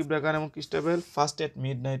 ছিল কুবলা খান এবং ক্রিস্টাবেল। ফার্স্ট এট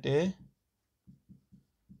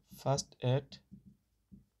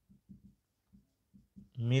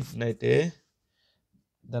মিডনাইটে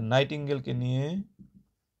দ্য নাইটিঙ্গেলকে নিয়ে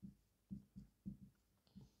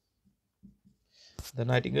the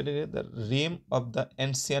Rim of the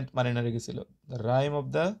ancient মারিনারে গেছিল। The rhyme of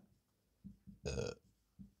the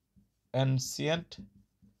ancient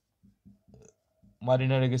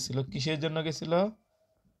মারিনারে গেছিল। কিসের জন্য গেছিল?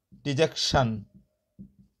 ডিজেকশন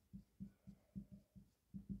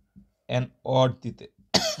অ্যান্ড অড দিতে।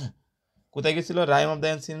 কোথায় গেছিল? Rhyme of the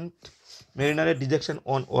ancient মেরিনারে dejection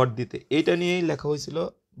on odd দিতে। এইটা নিয়েই লেখা হয়েছিল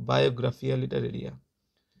বায়োগ্রাফিয়া লিটারেরিয়া।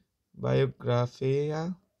 বায়োগ্রাফিয়া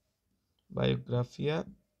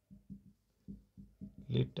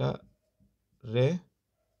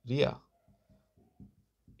লিটারেরিয়া,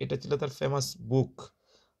 এটা ছিল তার ফেমাস বুক,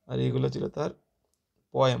 আর এগুলো ছিল তার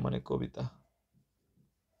পোয়েম মানে কবিতা।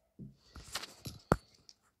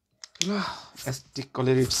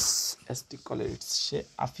 অ্যাস্টিকোলিডস সে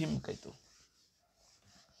আফিম খাইতো।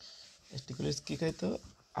 অ্যাস্টিকোলিডস কি খাইতো?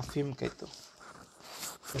 আফিম খাইতো।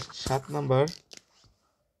 7 number,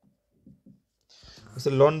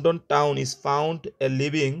 London town is found a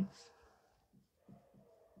living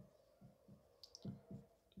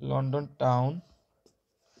London town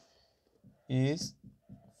is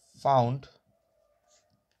found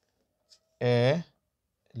a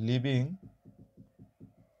living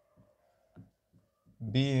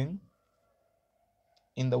being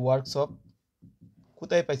in the works of,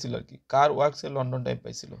 কোথায় পাইছিল আর কি? কার ওয়ার্কসে লন্ডন টাইম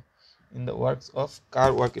পাইছিল? ইন দ্য ওয়ার্কস অফ, কার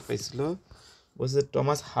ওয়ার্কে পাইছিল? বলছে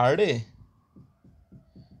টমাস হার্ডে।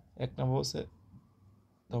 এক নম্বর বলছে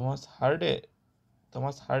টমাস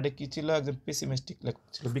হার্ডে কি ছিল? একজন পেসিমিস্টিক লেখক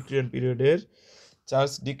ছিল ভিক্টোরিয়ান পিরিয়ডের।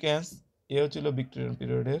 চার্লস ডিকেন্স এও ছিল ভিক্টোরিয়ান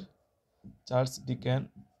পিরিয়ডের।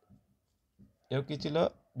 এও কি ছিল?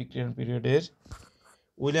 ভিক্টোরিয়ান পিরিয়ডের।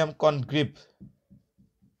 উইলিয়াম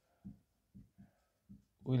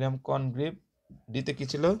কনগ্রিভ ডিতে কি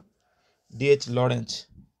ছিল? ডিএইচ লরেন্স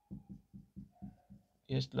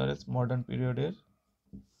মডার্ন পিরিয়ডের।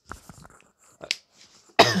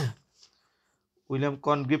 উইলিয়াম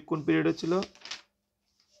কনগ্রিভ কোন পিরিয়ডে ছিল?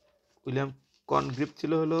 উইলিয়াম কনগ্রিভ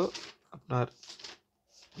ছিল হলো আপনার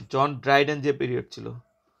জন ড্রাইডেন যে পিরিয়ড ছিল।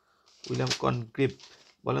 উইলিয়াম কনগ্রিভ,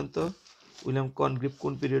 বলেন তো উইলিয়াম কনগ্রিভ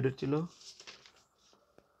কোন পিরিয়ডের ছিল?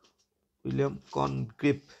 উইলিয়াম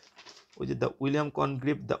কনগ্রিভ, ওই যে William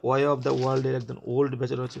Congreve the way of the ওয়ার্ল্ডের একজন ওল্ড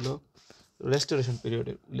ব্যাচেলর ছিল, রেস্টোরেশন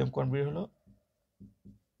পিরিয়ডের। উইলিয়াম কনগ্রিভ হলো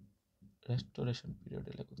রেস্টোরেশন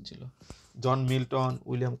পিরিয়ডের লেখক ছিল। জন মিল্টন,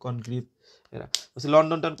 উইলিয়াম কনগ্রিভ এরা।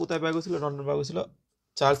 লন্ডন টাউন কোথায় পাওয়া গেছিল? লন্ডন পাওয়া গেছিল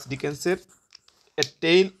Charles ডিকেন্সের A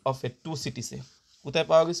tail of A two সিটিসে। কোথায়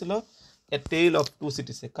পাওয়া গেছিল? এ tail of two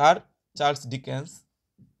সিটিসে। Car?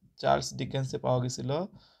 Charles ডিকেন্সে পাওয়া গেছিল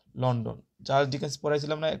লন্ডন। চার্লস ডিকেন্স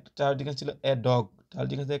পড়াইছিলাম না? চার্লস ডিকেন্স ছিল এ ডগ। চার্লস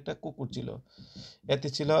ডিকেন্সের একটা কুকুর ছিল। এতে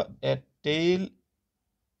ছিল এ টেইল,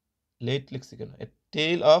 লেট লিখছি কেন? এ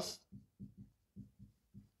tail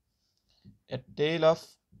of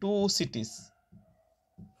two cities.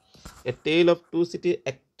 A tail of two city,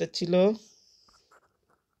 একটা ছিল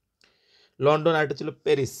লন্ডন আর একটা ছিল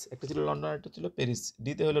প্যারিস।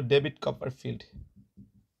 দিতে হলো ডেভিড কপারফিল্ড।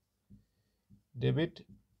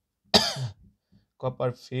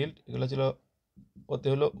 এগুলো ছিল। ওতে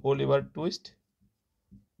হলো অলিভার টুইস্ট।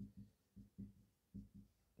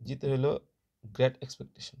 জিতে হলো গ্রেট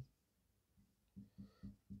এক্সপেকটেশন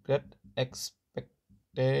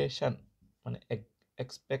মানে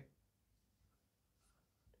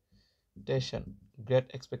গ্রেট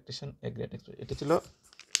এক্সপেকটেশন।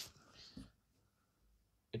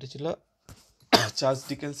 এটা ছিল চার্লস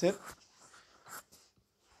ডিকেন্সের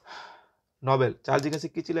নভেল। চার্লস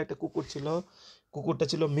ডিকেন্সের কি ছিল? একটা কুকুর ছিল, কুকুরটা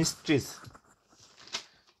ছিল মিস্ট্রিস।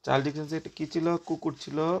 চার্লস ডিকেন্সের একটা কি ছিল? কুকুর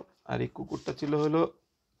ছিল, আর এই কুকুরটা ছিল হলো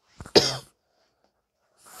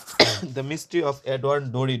the mystery of Edward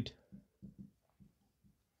ডোরিড।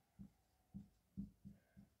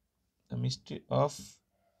 The mystery of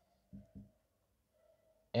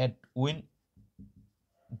Edwin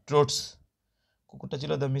ড্রোটস। কুকুরটা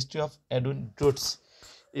ছিল দ্য মিস্ট্রি অফ এডউইন ড্রোটস।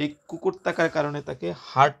 এই কুকুর থাকার কারণে তাকে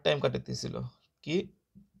হার্ড টাইম কাটাতেছিল। কি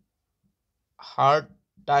হার্ড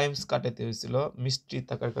টাইমস কাটাতে হয়েছিল? মিস্ট্রি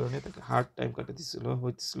থাকার কারণে তাকে হার্ড টাইম কাটাতেছিল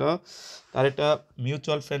হয়েছিল। তার একটা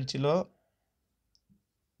মিউচুয়াল ফ্রেন্ড ছিল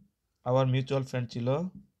আবার মিউচুয়াল ফ্রেন্ড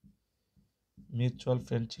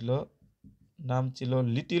ছিল, নাম ছিল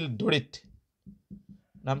লিটিল ডোরিট।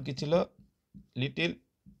 নাম কি ছিল? লিটিল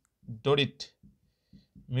ডোরিট।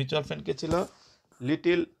 মিউচুয়াল ফ্রেন্ড কে ছিল?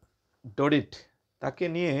 লিটিল ডোরিট। তাকে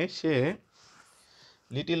নিয়ে সে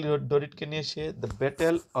লিটিল ডোরিটকে নিয়ে সে দ্য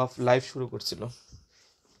ব্যাটেল অফ লাইফ শুরু করছিল।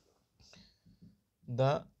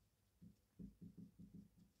 দ্য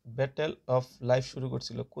ব্যাটেল অফ লাইফ শুরু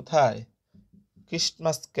করছিল কোথায়?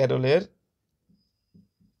 ক্রিসমাস ক্যারলের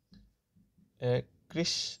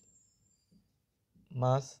ক্রিসমাস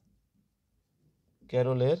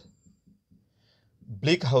ক্যারলের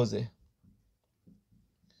ব্লিক হাউসে।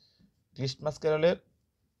 ক্রিসমাস ক্যারলের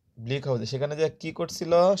ব্লিক হাউসে সেখানে যে কি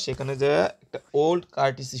করছিল? সেখানে যে একটা ওল্ড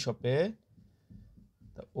কার্টিসি শপে,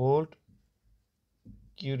 ওল্ড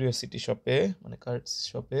কিউরিওসিটি শপে, মানে কার্টিসি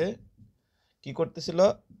শপে কি করতেছিল?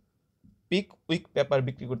 পিক উইক পেপার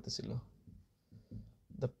বিক্রি করতেছিল।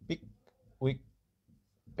 দ্য পিক উইক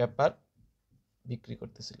পেপার বিক্রি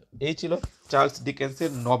করতেছিল। এই ছিল চার্লস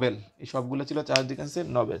ডিকেন্সের নভেল। এই সবগুলো ছিল চার্লস ডিকেন্সের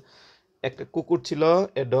নভেল। একটা কুকুর ছিল,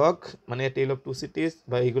 এ ডগ, মানে টেল অফ টু সিটিজ,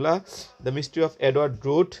 বা এইগুলা the mystery of Edward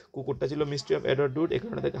rude. কুকুরটা ছিল মিস্ট্রি অফ এডওয়ার্ড রুড, এই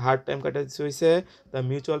কারণে তাকে হার্ড টাইম কাটাতে হয়েছে। দ্য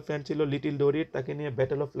মিউচুয়াল ফ্রেন্ড ছিল লিটিল ডোরিট, তাকে নিয়ে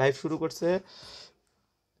ব্যাটেল অফ লাইফ শুরু করছে।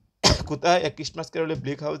 কোথায়? এক ক্রিসমাস ক্যারলে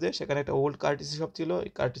ব্লিক হাউসে। সেখানে একটা ওল্ড কার্টিসি শপ ছিল,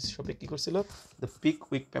 এই কার্টিসি শপে কি করছিল? দ্য পিক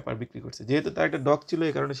উইক পেপার বিক্রি করছে। যেহেতু তার একটা ডগ ছিল,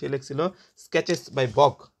 এই কারণে সে লিখছিল স্কেচেস বাই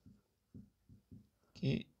বগ।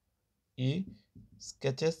 কি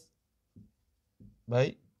স্কেচেস বাই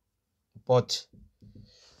পচ।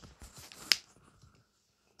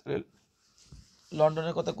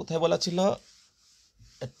 লন্ডনের কথা কোথায় বলা ছিল?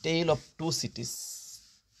 A Tale of Two Cities,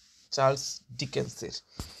 Charles ডিকেন্সের।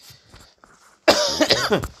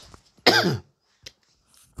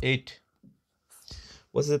 8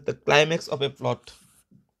 was it the climax of a plot?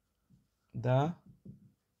 The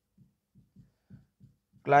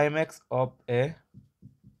climax of a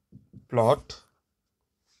plot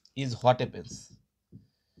is what happens.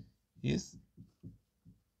 Is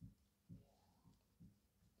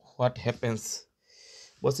what happens.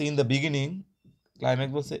 Was in the beginning. Climax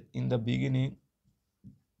was in the beginning.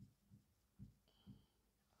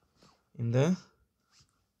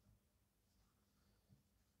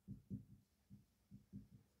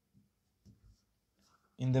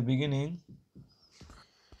 In the beginning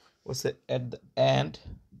was at the end.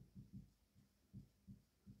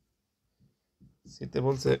 সেতে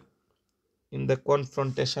বলছে in the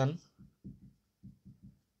confrontation.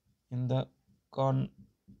 In the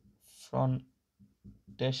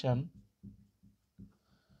confrontation.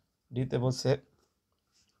 ডিতে বলছে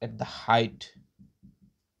at the height.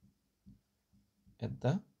 At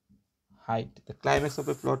the height. The climax of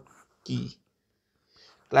a plot কি?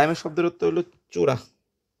 Climax শব্দের অর্থ হলো চূড়া,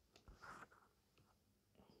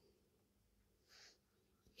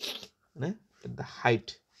 মানে at the height।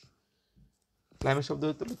 ক্লাইম্যাক্স শব্দের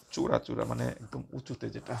অর্থ হলো চূড়া, চূড়া মানে একদম উঁচুতে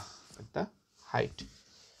যেটা, at the height।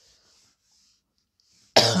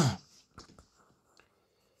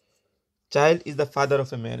 Child is the father of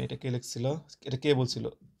a man, এটা কে লিখছিল? এটা কে বলছিল?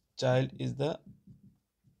 Child is the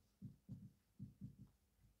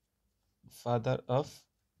father of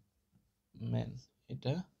man,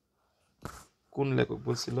 এটা কোন লেখক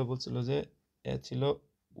বলছিল? বলছিল যে এ ছিল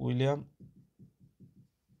উইলিয়াম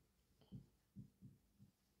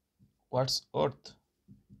ওয়ার্ডসওয়ার্থ।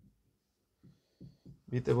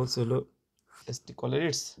 বিতে বলছিল এসটি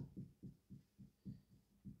কলেরিস।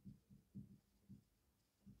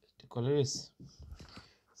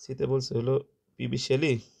 সিতে বলছে হলো পিবি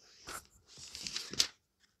শেলি।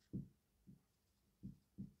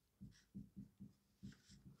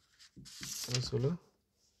 হলো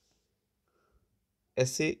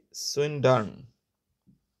AC সুইনডার্ন।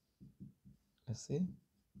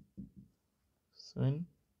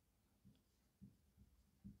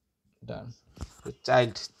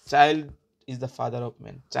 Child is the father of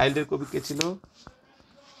man. চাইল্ডের কবি কে ছিল?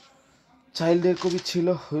 চাইল্ডের কবি ছিল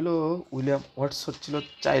হইলো উইলিয়াম ওয়ার্ডসওয়ার্থ ছিল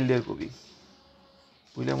চাইল্ডের কবি।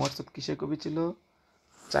 উইলিয়াম ওয়ার্ডসওয়ার্থ কিসের কবি ছিল?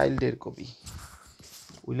 চাইল্ডের কবি।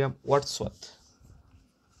 William Wordsworth.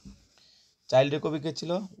 চাইল্ডের কবি কে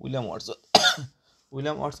ছিল? William Wordsworth.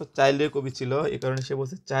 উইলিয়াম ওয়ার্ডসওয়ার্থ চাইল্ডের কবি ছিল, এই কারণে সে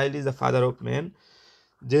বলছে child is the father of man.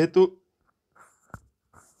 যেহেতু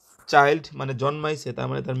চাইল্ড মানে জন্মাইছে, তার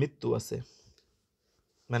মানে তার মৃত্যু আছে।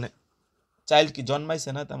 মানে চাইল্ড কি জন্মাইছে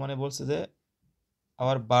না, তার মানে বলছে যে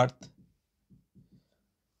আওয়ার বার্থ,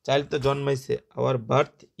 চাইল্ড তো জন্মাইছে, our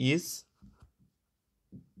birth is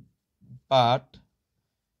but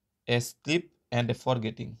A sleep and a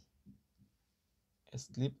forgetting.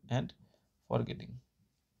 Sleep and forgetting.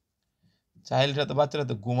 চাইল্ডরা তো বাচ্চারা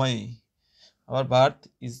তো ঘুমাই, our birth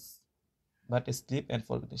is but sleep and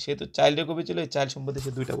forgetting. সে তো চাইল্ডের কবি ছিল, এই চাইল্ড সম্বন্ধে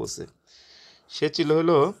সে দুইটা বলছে। সে ছিল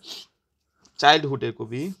হলো চাইল্ডহুডের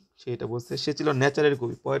কবি, সেটা বলছে। সে ছিল নেচারের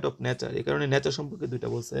কবি, পয়েট অফ নেচার, এই কারণে নেচার সম্পর্কে দুইটা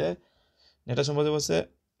বলছে। নেচার সম্পর্কে বলছে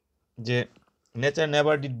যে নেচার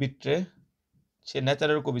নেভার ডিড বিট্রে, সে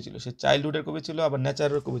নেচারের কবি ছিল, সে চাইল্ডহুডের কবি ছিল, আবার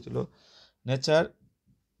নেচারের কবি ছিল। Nature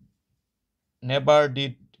never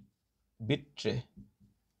did betray,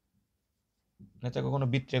 nature কখনো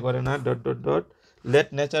বিট্রে করে না, dot dot dot, late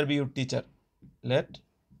nature B your teacher, late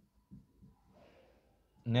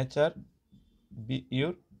nature B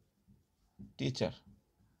your teacher.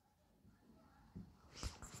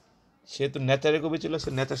 সে তো নেচারের কবি ছিল, সে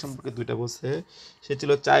নেচার সম্পর্কে দুইটা বলছে। সে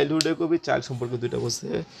ছিল চাইল্ডহুডের কবি, চাইল্ড সম্পর্কে দুইটা বলছে।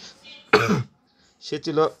 সে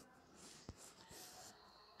ছিল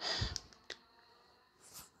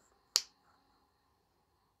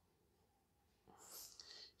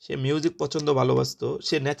সে মিউজিক পছন্দ ভালোবাসতো।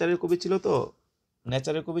 সে নেচারের কবি ছিল, তো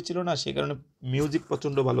নেচারের কবি ছিল না, সে কারণে মিউজিক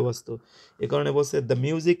প্রচন্ড ভালোবাসতো। এ কারণে বলছে the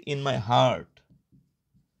music in my heart,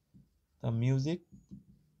 the music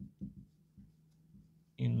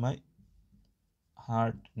in my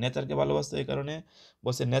heart. নেচারকে ভালোবাসতো, এই কারণে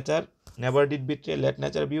বলছে nature never did betray, late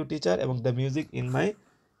nature B your teacher, এবং the music in my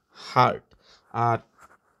heart. আর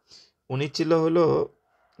উনি ছিল হলো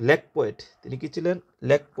লেক পোয়েট। তিনি কি ছিলেন?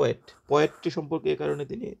 Lake poet. পোয়েট্রি সম্পর্কে এই কারণে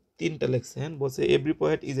তিনি তিনটা লেখছেন। বলছে every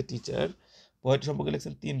poet is a teacher, poet সম্পর্কে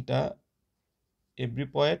লেখছেন তিনটা। Every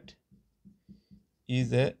poet is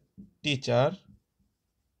a teacher,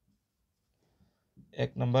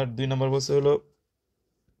 এক নম্বর। দুই নম্বর বলছে হলো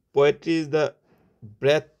পোয়েট্রি ইজ দ্য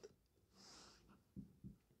ব্রেথ,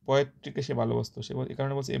 পোয়েট্রিকে সে ভালোবাসতো, সে এই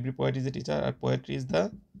কারণে বলছে every poet is a teacher, R poetry is the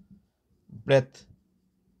breadth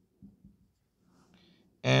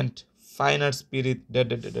and finer spirit, dead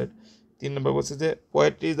dead dead. তিন নম্বর বলছে যে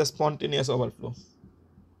poetry is the spontaneous overflow,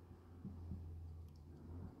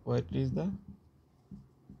 poetry is the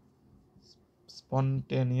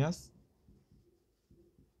spontaneous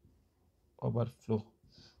overflow.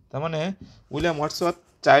 তার মানে উইলিয়াম ওয়ার্ডসওয়ার্থ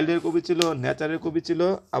চাইল্ডের কবি ছিল, নেচারের কবি ছিল,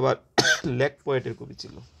 আবার লেক পোয়েটের কবি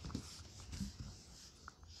ছিল।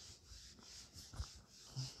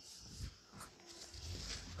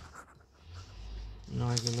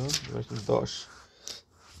 নয় গেল 10।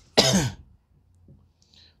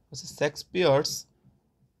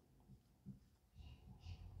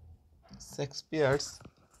 Shakespeare's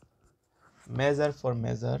measure for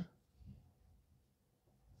measure,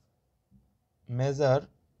 measure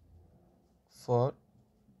for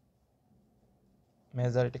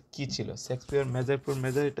measure, এটা কি ছিল? শেক্সপিয়ার মেজার ফর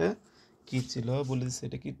মেজার এটা কি ছিল বলে দিচ্ছে।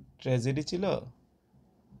 এটা কি ট্র্যাজেডি ছিল?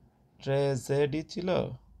 ট্র্যাজেডি ছিল?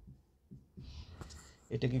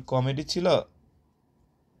 এটা কি কমেডি ছিল?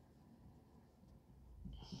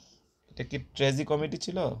 এটা কি ট্র্যাজি কমেডি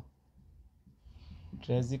ছিল?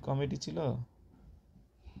 ট্র্যাজি কমেডি ছিল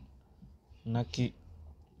নাকি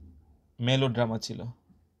মেলোড্রামা ছিল?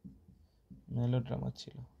 মেলোড্রামা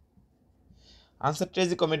ছিল। আনসার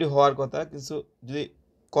ট্র্যাজি কমেডি হওয়ার কথা, কিন্তু যদি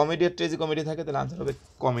কমেডি আর ট্র্যাজি কমেডি থাকে তাহলে আনসার হবে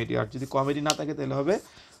কমেডি, আর যদি কমেডি না থাকে তাহলে হবে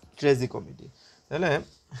ট্র্যাজি কমেডি। তাহলে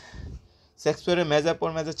শেক্সপিয়ারের মেজার পর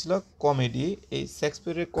মেজার ছিল কমেডি। এই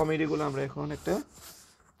শেক্সপিয়ারের কমেডিগুলো আমরা এখন একটা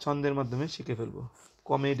ছন্দের মাধ্যমে শিখে ফেলবো।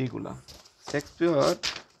 কমেডিগুলা শেক্সপিয়ার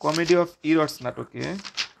কমেডি অফ ইরটস নাটকে,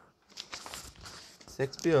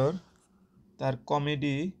 শেক্সপিয়ার তার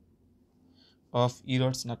কমেডি অফ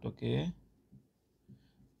ইরটস নাটকে,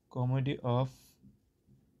 কমেডি অফ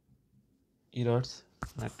ইরটস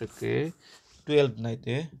নাটকে 12th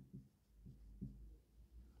নাইটে,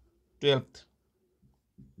 12th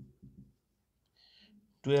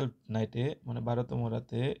নাইটে মানে 12তম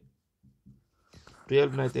রাতে,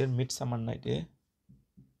 12 নাইটের মিডসামার নাইটে,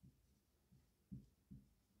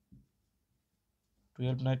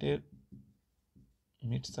 12 নাইটের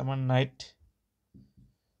মিডসামার নাইট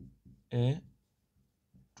এ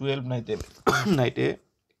 12 নাইটে নাইটে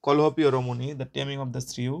কলহপীয় রমণী, the taming of the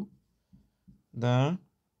শ্রিউ, the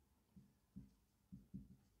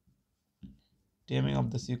taming of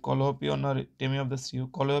the শ্রিউ, কলহপীয় নারী, টেমিং অফ দ্য শ্রিউ,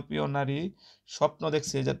 কলহপীয় নারী স্বপ্ন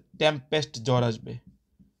দেখছে যে টেম্পেস্ট জ্বর আসবে।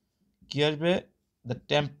 কি আসবে? দ্য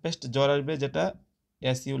টেম্পেস্ট জ্বর আসবে, যেটা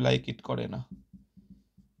এস ইউ লাইক ইট করে না,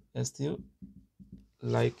 এস ইউ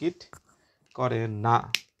লাইক ইট করে না।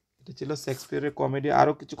 এটা ছিল শেক্সপিয়ারের কমেডি।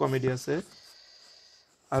 আরও কিছু কমেডি আছে,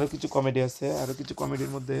 আরও কিছু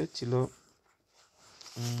কমেডির মধ্যে ছিল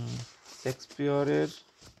শেক্সপিয়ারের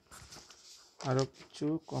আরও কিছু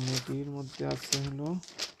কমেডির মধ্যে আছে হলো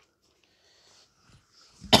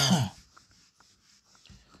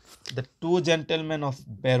the two gentleman of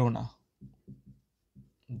বেরোনা,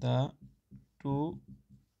 the two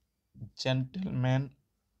gentleman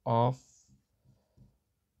of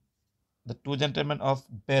the two gentleman of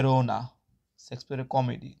বেরোনা, শেক্সপিয়ারের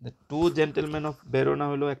comedy. The two gentleman of বেরোনা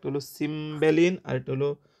হলো, একটা হলো সিম্বেলিন আর একটা হলো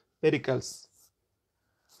পেরিকালস।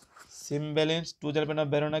 সিম্বেলিন, টু জেন্টলম্যান অফ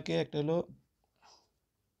বেরোনাকে, একটা হলো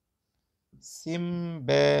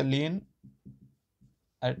সিম্বেলিন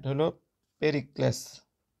আর একটা হলো পেরিক্লেস।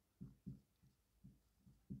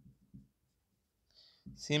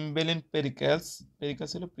 সিম্বেলিন পেরিক্যালস,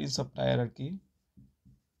 পেরিক্যালস হলো প্রিন্স অফ টায়ার আর কি।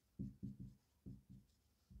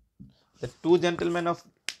 দ্য টু জেন্টলম্যান অফ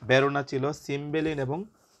বেরোনা ছিল সিম্বেলিন এবং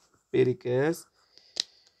পেরিক্যালস।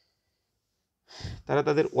 তারা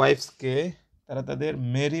তাদের ওয়াইফসকে, তারা তাদের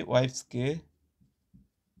মেরি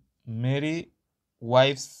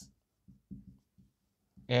ওয়াইফস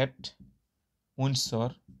এট উইন্ডসর,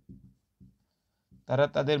 তারা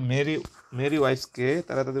তাদের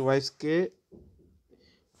ওয়াইফসকে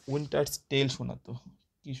উইন্টার্স টেল শোনাতো।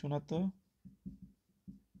 কি শোনাতো?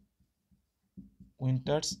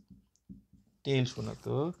 Winters tell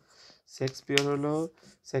শোনাতো।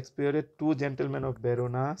 শেক্সপিয়ারের two gentleman of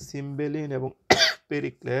বেরোনা, সিম্বেলিন এবং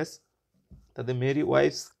পেরিক্লেস তাদের Mary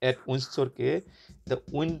wife's at উইন্ডসরকে the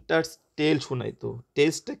winters টেল শোনাইতো।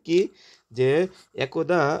 টেলসটা কি? যে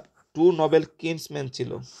একদা টু নোবেল কিন্সম্যান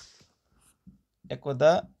ছিল,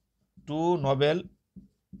 একদা টু নোবেল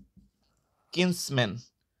কিন্সম্যান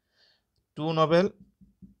ছিল। টু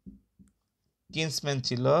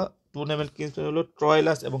নোবেল কিন্সম্যান হলো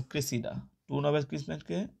ট্রয়লাস এবং ক্রেসিডা। টু নোবেল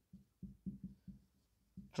কিন্সম্যানকে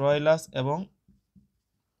ট্রয়লাস এবং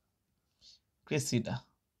ক্রেসিডা।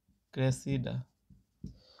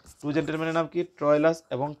 টু জেন্টলম্যানের নাম কি? ট্রয়লাস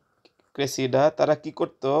এবং ক্রেসিডা। তারা কি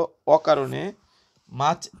করত? অকারণে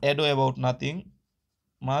মাচ অ্যাডো অ্যাবাউট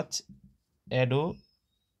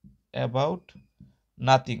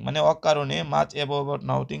নাথিং, মানে অকারণে মাচ অ্যাডো অ্যাবাউট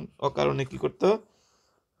নাথিং, অকারণে কি করত?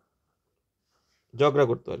 ঝগড়া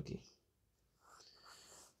করতো আর কি।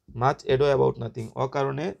 মাচ অ্যাডো অ্যাবাউট নাথিং,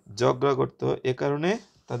 অকারণে ঝগড়া করতো। এ কারণে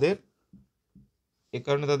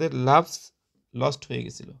তাদের লাভস লস্ট হয়ে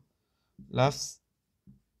গেছিল।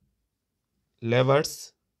 লেভার্স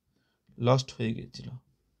লস্ট হয়ে গিয়েছিল।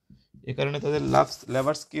 এ কারণে তাদের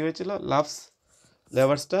লেভার্স কি হয়েছিল?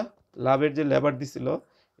 লেভার্সটা, লাভের যে লেভার দিছিল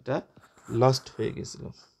এটা লস্ট হয়ে গেছিল।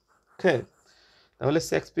 ওকে, তাহলে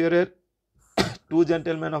শেক্সপিয়ারের টু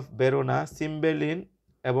জেন্টলম্যান অফ বেরোনা, সিম্বেলিন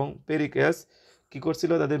এবং পেরিক্যাস কি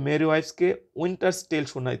করছিল? তাদের মেরি ওয়াইফসকে উইন্টার্স টেল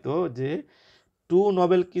শোনাইতো যে টু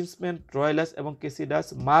নোবেল কিন্সম্যান ট্রয়লাস এবং ক্রেসিডাস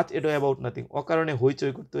মাচ এডো অ্যাবাউট নাথিং, অকারণে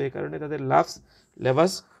হইচই করতো। এই কারণে তাদের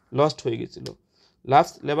লেভার্স লস্ট হয়ে গেছিল।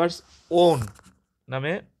 লেভার্স ওন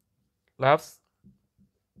নামে,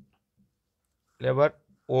 লেভার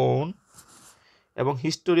ওন এবং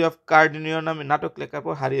হিস্টোরি অফ কার্ডিনিও নামে নাটক লেখার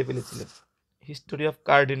পর হারিয়ে ফেলেছিলেন। হিস্টোরি অফ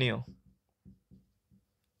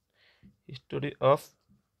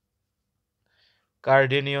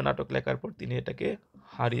কার্ডিনিও নাটক লেখার পর তিনি এটাকে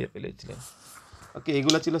হারিয়ে ফেলেছিলেন। ওকে,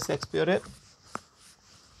 এগুলো ছিল শেক্সপিয়ারের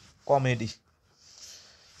কমেডি।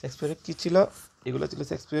 শেক্সপিয়ারের কি ছিল? এগুলো ছিল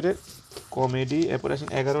শেক্সপিয়ারের কমেডি। এরপর আসেন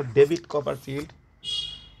 11, ডেভিড কপারফিল্ড।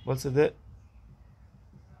 বলছে যে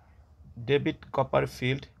David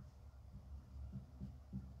Copperfield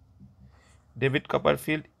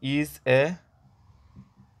is a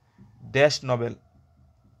dash novel.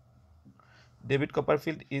 David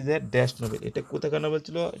Copperfield is a dash novel. এটা কোথাকার নভেল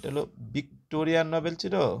ছিল? এটা হলো ভিক্টোরিয়ান নভেল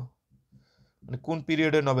ছিল। মানে কোন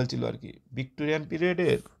পিরিয়ডের নভেল ছিল আর কি? ভিক্টোরিয়ান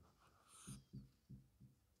পিরিয়ডের,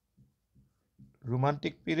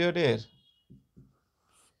 রোমান্টিক পিরিয়ডের,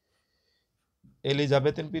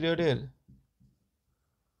 এলিজাবেথেন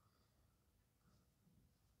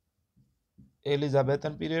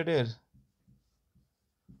পিরিয়ডের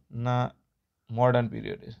না মডার্ন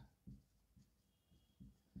পিরিয়ডের?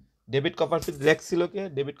 ডেভিড কপারফিল্ড লেখছিল কে?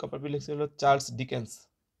 ডেভিড কপারফিল্ড লেখছিল চার্লস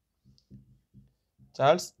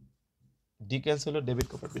ডিকেন্স হলো ডেভিড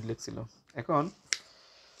কপারফিল্ড লেখছিল। এখন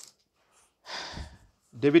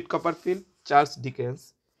ডেভিড কপারফিল্ড,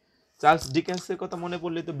 চার্লস ডিকেন্সের কথা মনে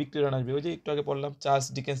পড়লে তো ভিক্টোরিয়ান আসবে। ওই যে একটু আগে পড়লাম, চার্লস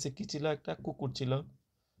ডিকেন্সের কি ছিল? একটা কুকুর ছিল,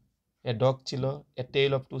 এ ডগ ছিল, এ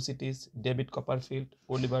টেল of two সিটিজ। David Copperfield,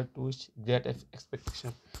 Oliver twist, great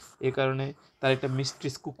expectation. এই কারণে তার একটা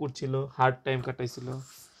মিস্ট্রিস কুকুর ছিল, হার্ড টাইম কাটাইছিল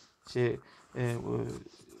সে।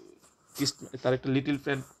 তার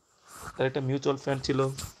একটা মিউচুয়াল ফ্রেন্ড ছিল,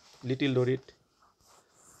 লিটিল ডরিট।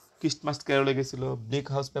 ক্রিসমাস ক্যারলে গেছিল, ব্লিক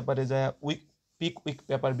হাউস পেপারে যায় উইক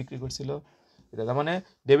পেপার বিক্রি করছিল। এটা তার মানে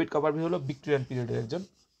ডেভিড কপারফিল্ড হলো ভিক্টোরিয়ান পিরিয়ডের একজন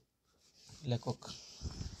লেখক।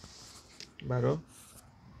 12,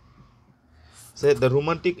 the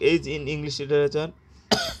romantic age in English literature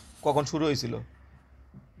কখন শুরু হয়েছিল?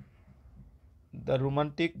 The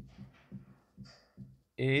romantic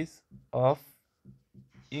age of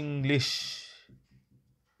English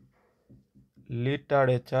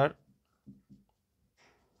literature.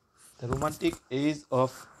 The romantic age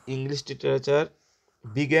of English literature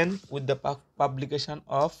began with the publication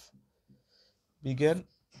of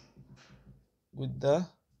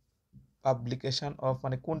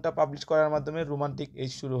মানে কোনটা পাবলিশ করার মাধ্যমে রোমান্টিক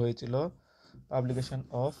এজ শুরু হয়েছিল? পাবলিকেশন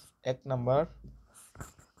অফ, এক নাম্বার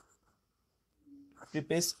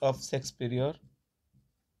প্রিপেস অফ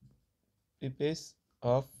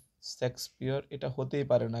শেক্সপিয়র, এটা হতেই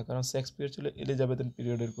পারে না, কারণ শেক্সপিয়র ছিল এলিজাবেথন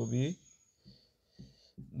পিরিয়ডের কবি।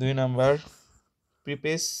 2 নাম্বার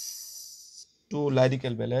প্রিপেস টু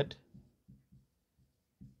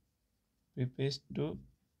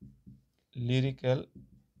লিরিক্যাল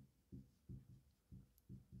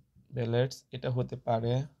ব্যালেডস, এটা হতে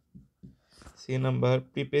পারে। 3 নাম্বার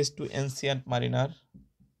প্রিপেস টু এনসিয়েন্ট মারিনার,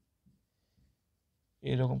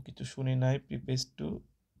 এরকম কিছু শুনি নাই। প্রিপেস টু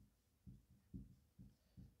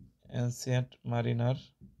এনসিয়েন্ট মারিনার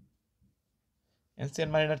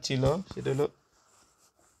ছিল, সেটা হলো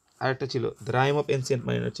আরেকটা ছিল, the rhyme of ancient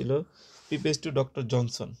mariner ছিল। প্রিপেস টু ডক্টর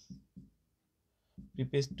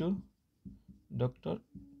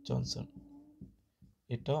জনসন,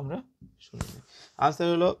 এটাও আমরা শুনি। আনসার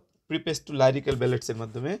হলো প্রিপেস টু লাইরিক্যাল ব্যালেডসের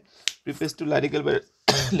মাধ্যমে। প্রিপেস টু লাইরিক্যাল ব্যালেড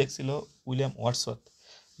লিখছিল উইলিয়াম ওয়ার্ডসওয়ার্থ।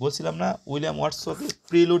 বলছিলাম না, উইলিয়াম ওয়ার্ডসওয়ার্থের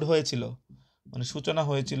প্রিলুড হয়েছিল, মানে সূচনা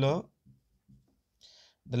হয়েছিল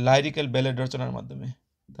দ্য লাইরিক্যাল ব্যালেড রচনার মাধ্যমে।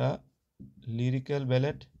 দ্য লিরিক্যাল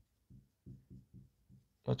ব্যালেড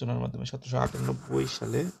রচনার মাধ্যমে 1798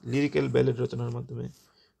 সালে লিরিক্যাল ব্যালেড রচনার মাধ্যমে।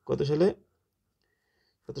 কত সালে?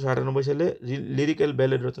 1798 সালে লিরিক্যাল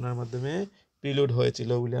ব্যালেড রচনার মাধ্যমে প্রিলুড হয়েছিল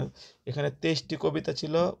উইলিয়াম। এখানে 23টি কবিতা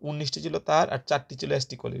ছিল, 19টি ছিল তার, আর 4টি ছিল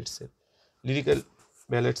এসটি কলিটসের। লিরিক্যাল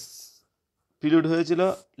ব্যালেডস প্রিলুড হয়েছিল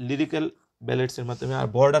লিরিক্যাল ব্যালেডসের মাধ্যমে। আর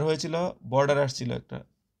বর্ডারার্স ছিল একটা,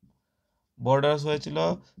 বর্ডারার্স হয়েছিল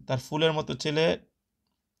তার ফুলের মতো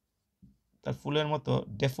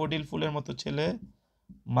ড্যাফোডিল ফুলের মতো ছেলে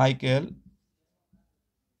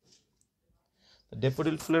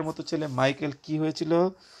মাইকেল কি হয়েছিল?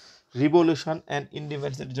 রিভলিউশন অ্যান্ড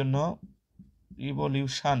ইন্ডিপেন্ডেন্সের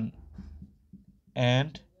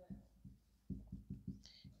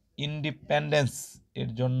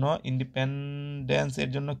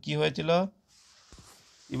জন্য কি হয়েছিল?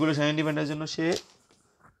 রিভলিউশন ইন্ডিপেন্ডেন্সের জন্য সে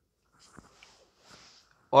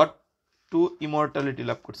অড টু ইমর্টালিটি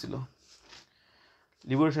লাভ করছিল।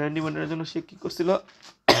 রিভলিউশন ইন্ডিপেন্ডেন্সের জন্য সে কি করছিল?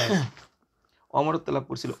 অমরত্ব লাভ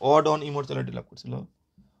করছিল, অড অন ইমর্টালিটি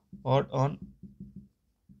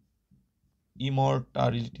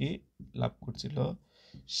লাভ করছিল।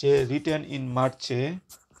 সে রিটেন ইন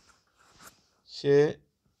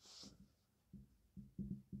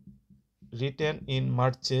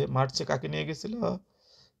মার্চে কাকে নিয়ে গেছিল?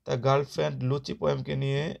 তার গার্লফ্রেন্ড লুচি পোয়েমকে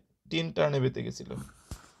নিয়ে টিনটার্নে বেতে গেছিল।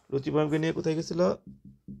 লুচি পোয়েমকে নিয়ে কোথায় গেছিল?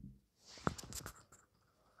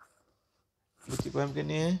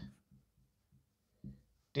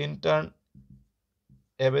 টিনটার্ন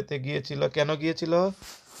এবেতে গিয়েছিল। কেন গিয়েছিল?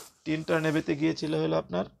 টিনটার্ন এবেতে গিয়েছিল হলো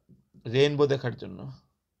আপনার রেইনবো দেখার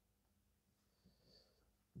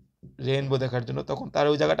জন্য। তখন তার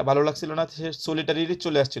ওই জায়গাটা ভালো লাগছিল না, সে সলিটারি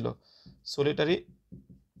চলে আসছিল। সলিটারি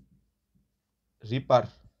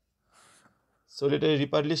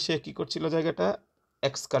রিপারলি সে কি করছিল? জায়গাটা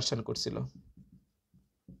এক্সকারশন করছিল।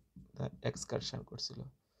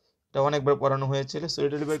 এটা অনেকবার পড়ানো হয়েছিল।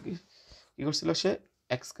 সলিটারি রিপার কি করছিল? সে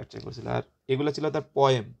এক্সকারশন করছিল। আর এগুলো ছিল তার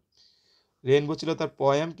পোয়েম। রেইনবো ছিল তার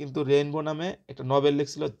পোয়েম, কিন্তু রেইনবো নামে একটা নভেল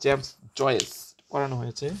লিখছিল জেমস জয়েস, পড়ানো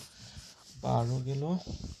হয়েছে। 12 গেল।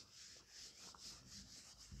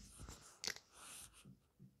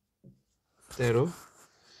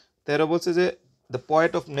 13 বলছে যে দ্য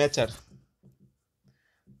পয়েট অফ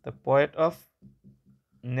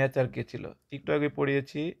নেচার কে ছিল? একটু আগে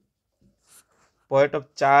পড়িয়েছি। Poet of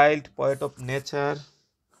child, poet of nature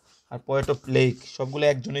R poet of lake সবগুলো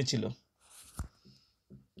একজনই ছিল।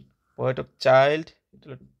 পয়েট অফ চাইল্ড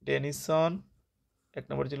ছিল টেনিসন, 1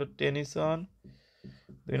 নম্বরে ছিল টেনিসন।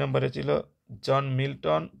 2 নম্বরে ছিল জন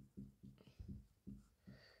মিল্টন।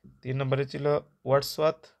 3 নম্বরে ছিল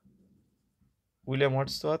উইলিয়াম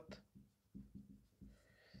ওয়ার্ডসওয়ার্থ।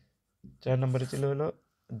 4 নম্বরে ছিল হলো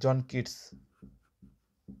জন কিটস।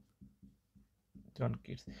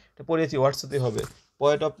 এটা পড়িয়েছি, ওয়ার্ডসওয়ার্থই হবে।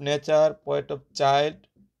 Poet of nature, poet of child,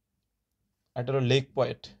 আর হলো লেক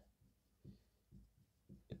পয়েট।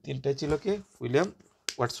 তিনটাই ছিল কি? William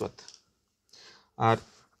Wordsworth. আর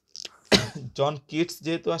জন কিটস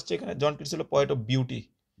যেহেতু আসছে এখানে, জন কিটস ছিল poet of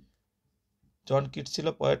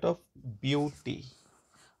beauty.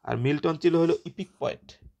 R Milton ছিল হলো ইপিক পয়েট।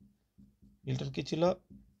 মিল্টন কি ছিল?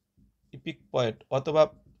 ইপিক পয়েট, অথবা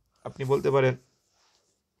আপনি বলতে পারেন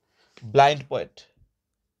ব্লাইন্ড পয়েট।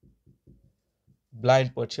 ব্লাইন্ড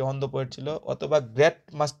পোয়েট, সে অন্ধ পোয়েট ছিল, অথবা great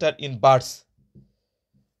master in birds,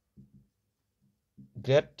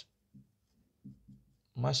 great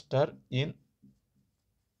master in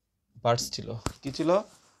birds ছিল, কি ছিল?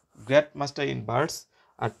 Great master in birds.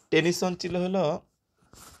 R Tennyson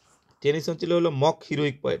ছিল হলো মক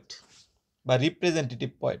হিরোইক পোয়েট বা representative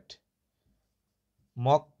poet.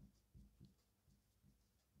 Mock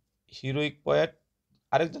heroic poet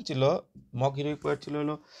আরেকজন ছিল, মক হিরোইক পোয়েট ছিল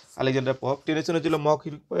হলো আলেকজান্ডার পপ। টেনিসনের ছিল মক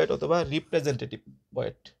হিরোইক পোয়েট অথবা representative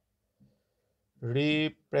poet,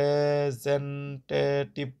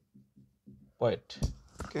 representative poet.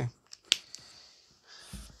 Okay,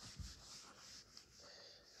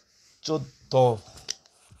 14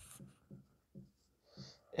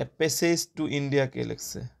 a passage to India কে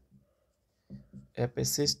লিখছে? এ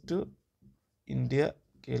প্যাসেজ টু ইন্ডিয়া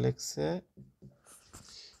কে লিখছে?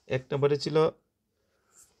 এক নম্বরে ছিল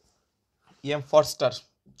এম ফরস্টার,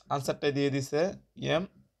 আনসারটা দিয়ে দিছে এম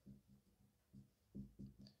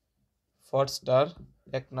ফরস্টার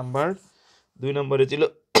এক নাম্বার। 2 নম্বরে ছিল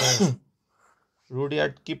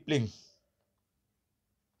রুডিয়ার্ড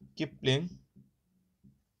কিপলিং,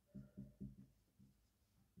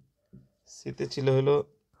 সিতে ছিল হলো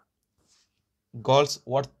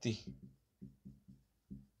গলসওয়ার্থি,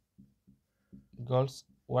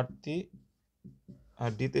 আর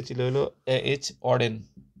ডিতে ছিল হলো এইচ অডেন,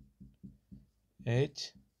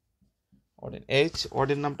 এইচ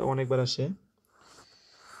অডেন নামটা অনেকবার আসে।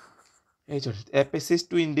 H Auden. A passage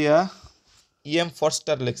to India M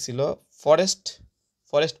Forster লেখছিল। Forest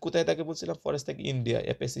কোথায় থাকে বলছিলাম? ফরেস্ট থাকে India,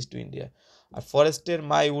 a passage to India. আর ফরেস্টের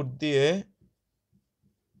মাই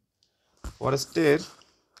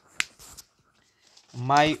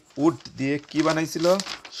উড দিয়ে কি বানাইছিল?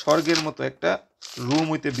 স্বর্গের মতো একটা রুম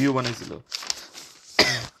হইতে ভিউ বানাইছিল।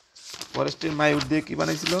 ফরেস্টের মাই উড দিয়ে কি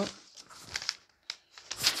বানাইছিল?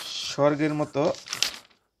 স্বর্গের মতো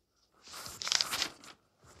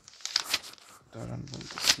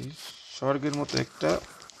একটা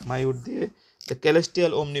মাই উড দিয়ে দ্য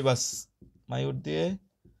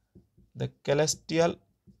ক্যালেস্টিয়াল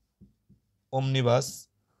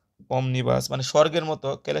ওমনিবাস, মানে স্বর্গের মতো,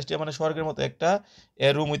 ক্যালেস্টিয়াল মানে স্বর্গের মতো একটা এ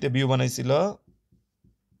রুম হইতে ভিউ বানাইছিল,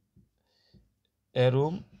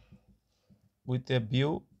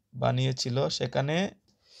 বানিয়েছিল। সেখানে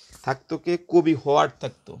থাকতো কে? কবি হোয়ার্ড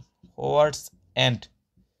থাকতো,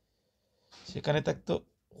 সেখানে থাকতো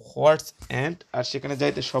হোয়ার্ডস এন্ড। আর সেখানে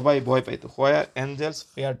যাইতে সবাই ভয় পাইতো। হোয়ার অ্যাঞ্জেলস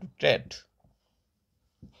ফেয়ার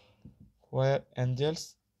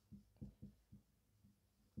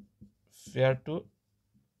টু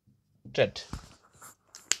ট্রেড।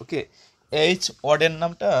 ওকে, এইচ অডেন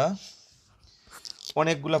নামটা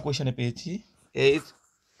অনেকগুলা কোয়েশনে পেয়েছি। এইচ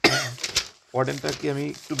অডেনটাকে আমি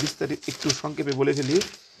একটু সংক্ষেপে বলে ফেলি।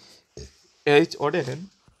 এইচ অডেন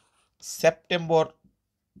সেপ্টেম্বর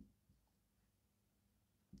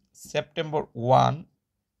 1,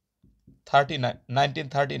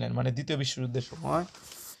 1939 মানে দ্বিতীয় বিশ্বযুদ্ধের সময়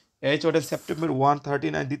এইচ অডেন সেপ্টেম্বর 1,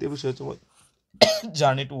 1939 দ্বিতীয় বিশ্বযুদ্ধের সময়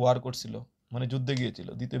জার্নি টু ওয়ার করছিল, মানে যুদ্ধে গিয়েছিল,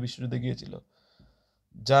 দ্বিতীয় বিশ্বযুদ্ধে গিয়েছিল,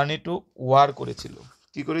 জার্নি টু ওয়ার করেছিল।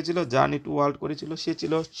 কি করেছিল? জার্নি টু ওয়ার করেছিল। সে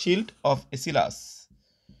ছিল শিল্ড অফ এসিলাস,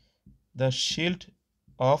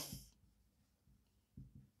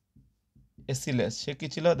 সে কি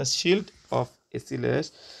ছিল? The shield of এসিলাস।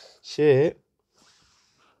 সে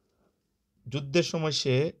যুদ্ধের সময়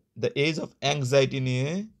সে দ্য এজ অফ অ্যাংজাইটি নিয়ে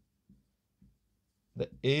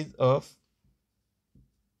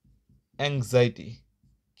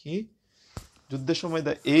কি যুদ্ধের সময়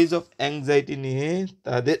দ্য এজ অফ অ্যাংজাইটি নিয়ে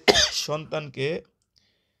তাদের সন্তানকে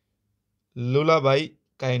লুলাবাই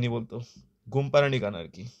কাহিনী বলতো, ঘুমপাড়ানি গান আর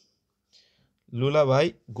কি, লুলাবাই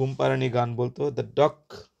ঘুমপাড়ানি গান বলতো। দ্য ডগ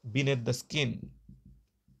বিনেথ দ্য স্কিন,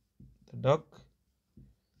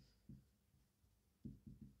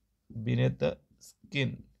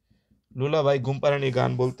 লুলাবাই ঘুমপাড়ানি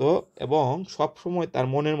গান বলতো। এবং সব সময় তার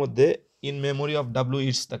মনের মধ্যে in memory of W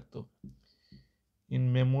it's থাকতো,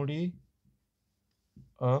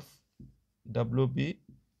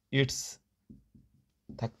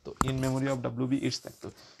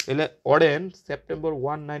 তাহলে Auden September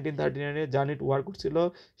 1, 1939 journey to war করছিল।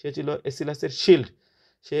 সে ছিল এসিলাসের shield.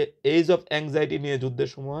 Say age of anxiety নিয়ে যুদ্ধের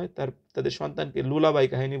সময় তাদের সন্তানকে লুলাবাই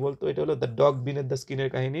কাহিনী বলতো। এটা হলো দ্য ডগ বিনেথ দ্য স্কিনের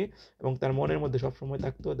কাহিনী। এবং তার মনের মধ্যে সবসময়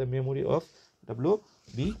থাকতো the memory of W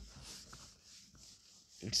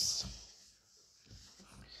it's.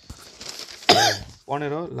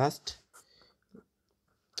 15 last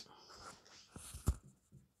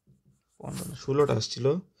 16টা আসছিল।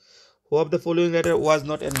 হু of the following writer was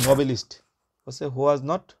not a novelist? Who was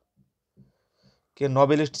not, K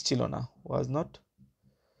novelist ছিল না? ওয়াজ নট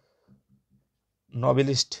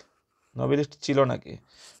নভেলিস্ট, নোবেলিস্ট ছিল না কে?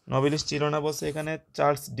 নোবেলিস্ট ছিল না বলছে এখানে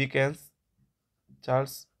চার্লস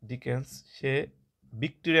ডিকেন্স সে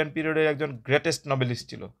ভিক্টোরিয়ান পিরিয়ডের একজন গ্রেটেস্ট নোবেলিস্ট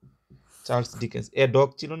ছিল। চার্লস ডিকেন্স এ ডগ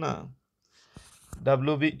ছিল না।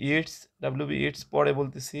 ডাব্লিউ বি ইটস পরে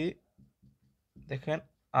বলতেছি, দেখেন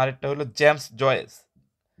আরেকটা হলো জেমস জয়েস।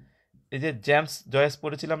 এই যে জেমস জয়েস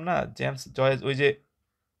পড়েছিলাম না, জেমস জয়েস, ওই যে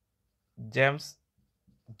জেমস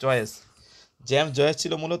জয়েস জেমস জয়েস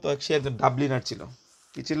ছিল মূলত সে একজন ডাবলিনার ছিল।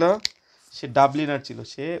 কি ছিল? সে ডাবলিনার ছিল।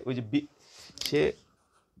 সে ওই যে সে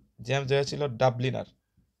জেমস জয়েস ছিল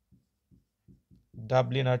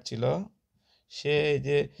ডাবলিনার ছিল। সে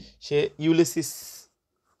যে সে ইউলিসিস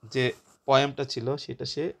যে পয়েমটা ছিল সেটা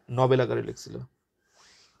সে নভেল আকারে লিখছিল।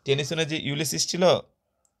 টেনিসনের যে ইউলিসিস ছিল,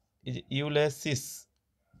 এই যে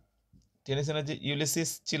টেনিসনের যে ইউলিসিস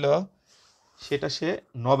ছিল সেটা সে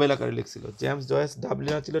নভেল আকারে লিখছিল। জেমস জয়েস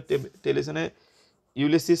ডাবলিনার ছিল, টেনিসনে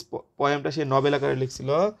ইউলিসিস পয়েমটা সে নভেল আকারে লিখছিল।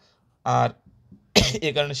 আর এ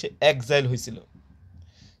কারণে সে এক্সাইল হয়েছিল।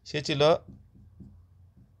 সে ছিল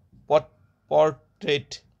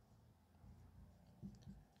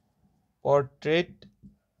portrait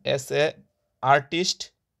as a artist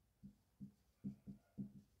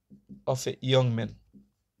of a young man.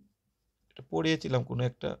 এটা পড়িয়েছিলাম কোনো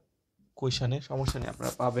একটা কোয়েশনে, সমস্যা নেই,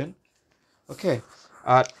 আপনারা পাবেন। ওকে,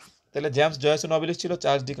 আর তাহলে জেমস জয়েস নভেলিস্ট ছিল,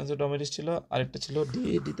 চার্লস ডিকেন্স নভেলিস্ট ছিল, আরেকটা ছিল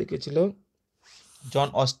ডি থেকে ছিল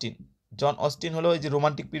জন অস্টিন হলো এই যে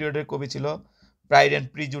রোমান্টিক পিরিয়ডের কবি ছিল। Pride and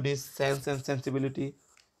prejudice, sense and sensibility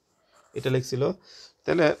এটা লিখছিল।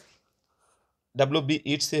 তাহলে ডাব্লিউ বি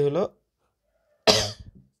ইটস হলো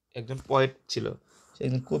একজন পোয়েট ছিল, সে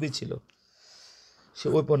একজন কবি ছিল। সে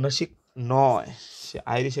ঔপন্যাসিক নয়, সে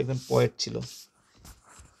আইরিশ একজন পোয়েট ছিল।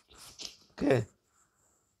 ওকে,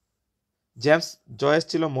 জেমস জয়েস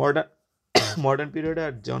ছিল মডার্ন পিরিয়ডে,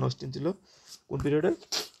 আর জন অস্টিন ছিল কোন পিরিয়ডের?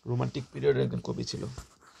 রোমান্টিক পিরিয়ডের একজন কবি ছিল।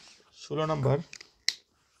 16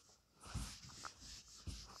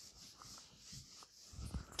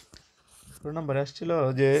 নম্বরে আসছিল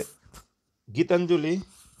যে Gitanjali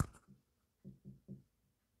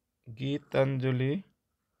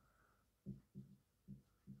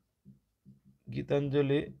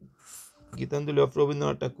of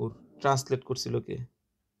Rabindranath Thakur translate করছিল কে?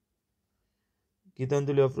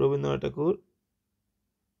 Gitanjali of Rabindranath Thakur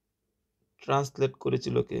translate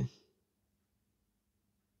করেছিল কে?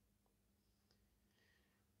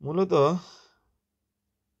 মূলত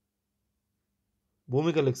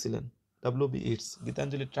ভূমিকা লিখছিলেন W B it's.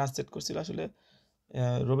 Gitanjali translate করছিল আসলে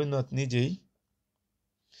রবীন্দ্রনাথ নিজেই,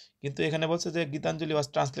 কিন্তু এখানে বলছে যে গীতাঞ্জলি ওয়াজ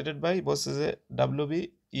ট্রান্সলেটেড বাই, বলছে যে ডাব্লিউ বি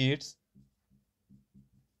ইটস,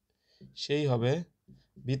 সেই হবে।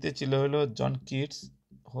 বিতে ছিল হলো জন কিটস,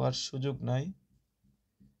 হওয়ার সুযোগ নাই।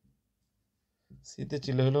 সিতে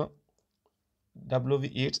ছিল হলো ডাব্লিউ বি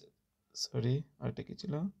ইটস, সরি আরেকটা কি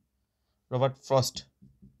ছিল, রবার্ট ফ্রস্ট,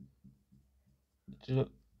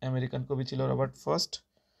 আমেরিকান কবি ছিল Robert frost.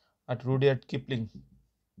 R Rudyard Kipling.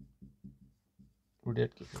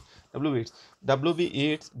 W B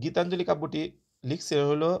it's Gitanjali কাব্যটি লিখছে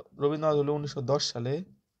হলো রবীন্দ্রনাথ হলো 1910 সালে।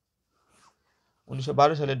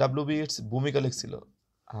 1912 সালে ডাব্লিউ বি ইটস ভূমিকা লিখছিল,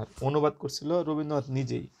 আর অনুবাদ করছিল রবীন্দ্রনাথ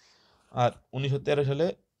নিজেই। আর 1913 সালে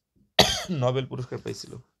নোবেল পুরস্কার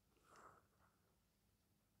পাইছিল।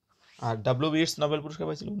 আর ডাব্লিউ বি ইটস নোবেল পুরস্কার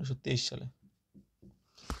পাইছিল 1923 সালে।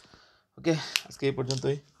 ওকে, আজকে এই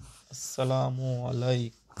পর্যন্তই। আসসালামু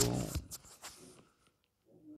আলাইকুম।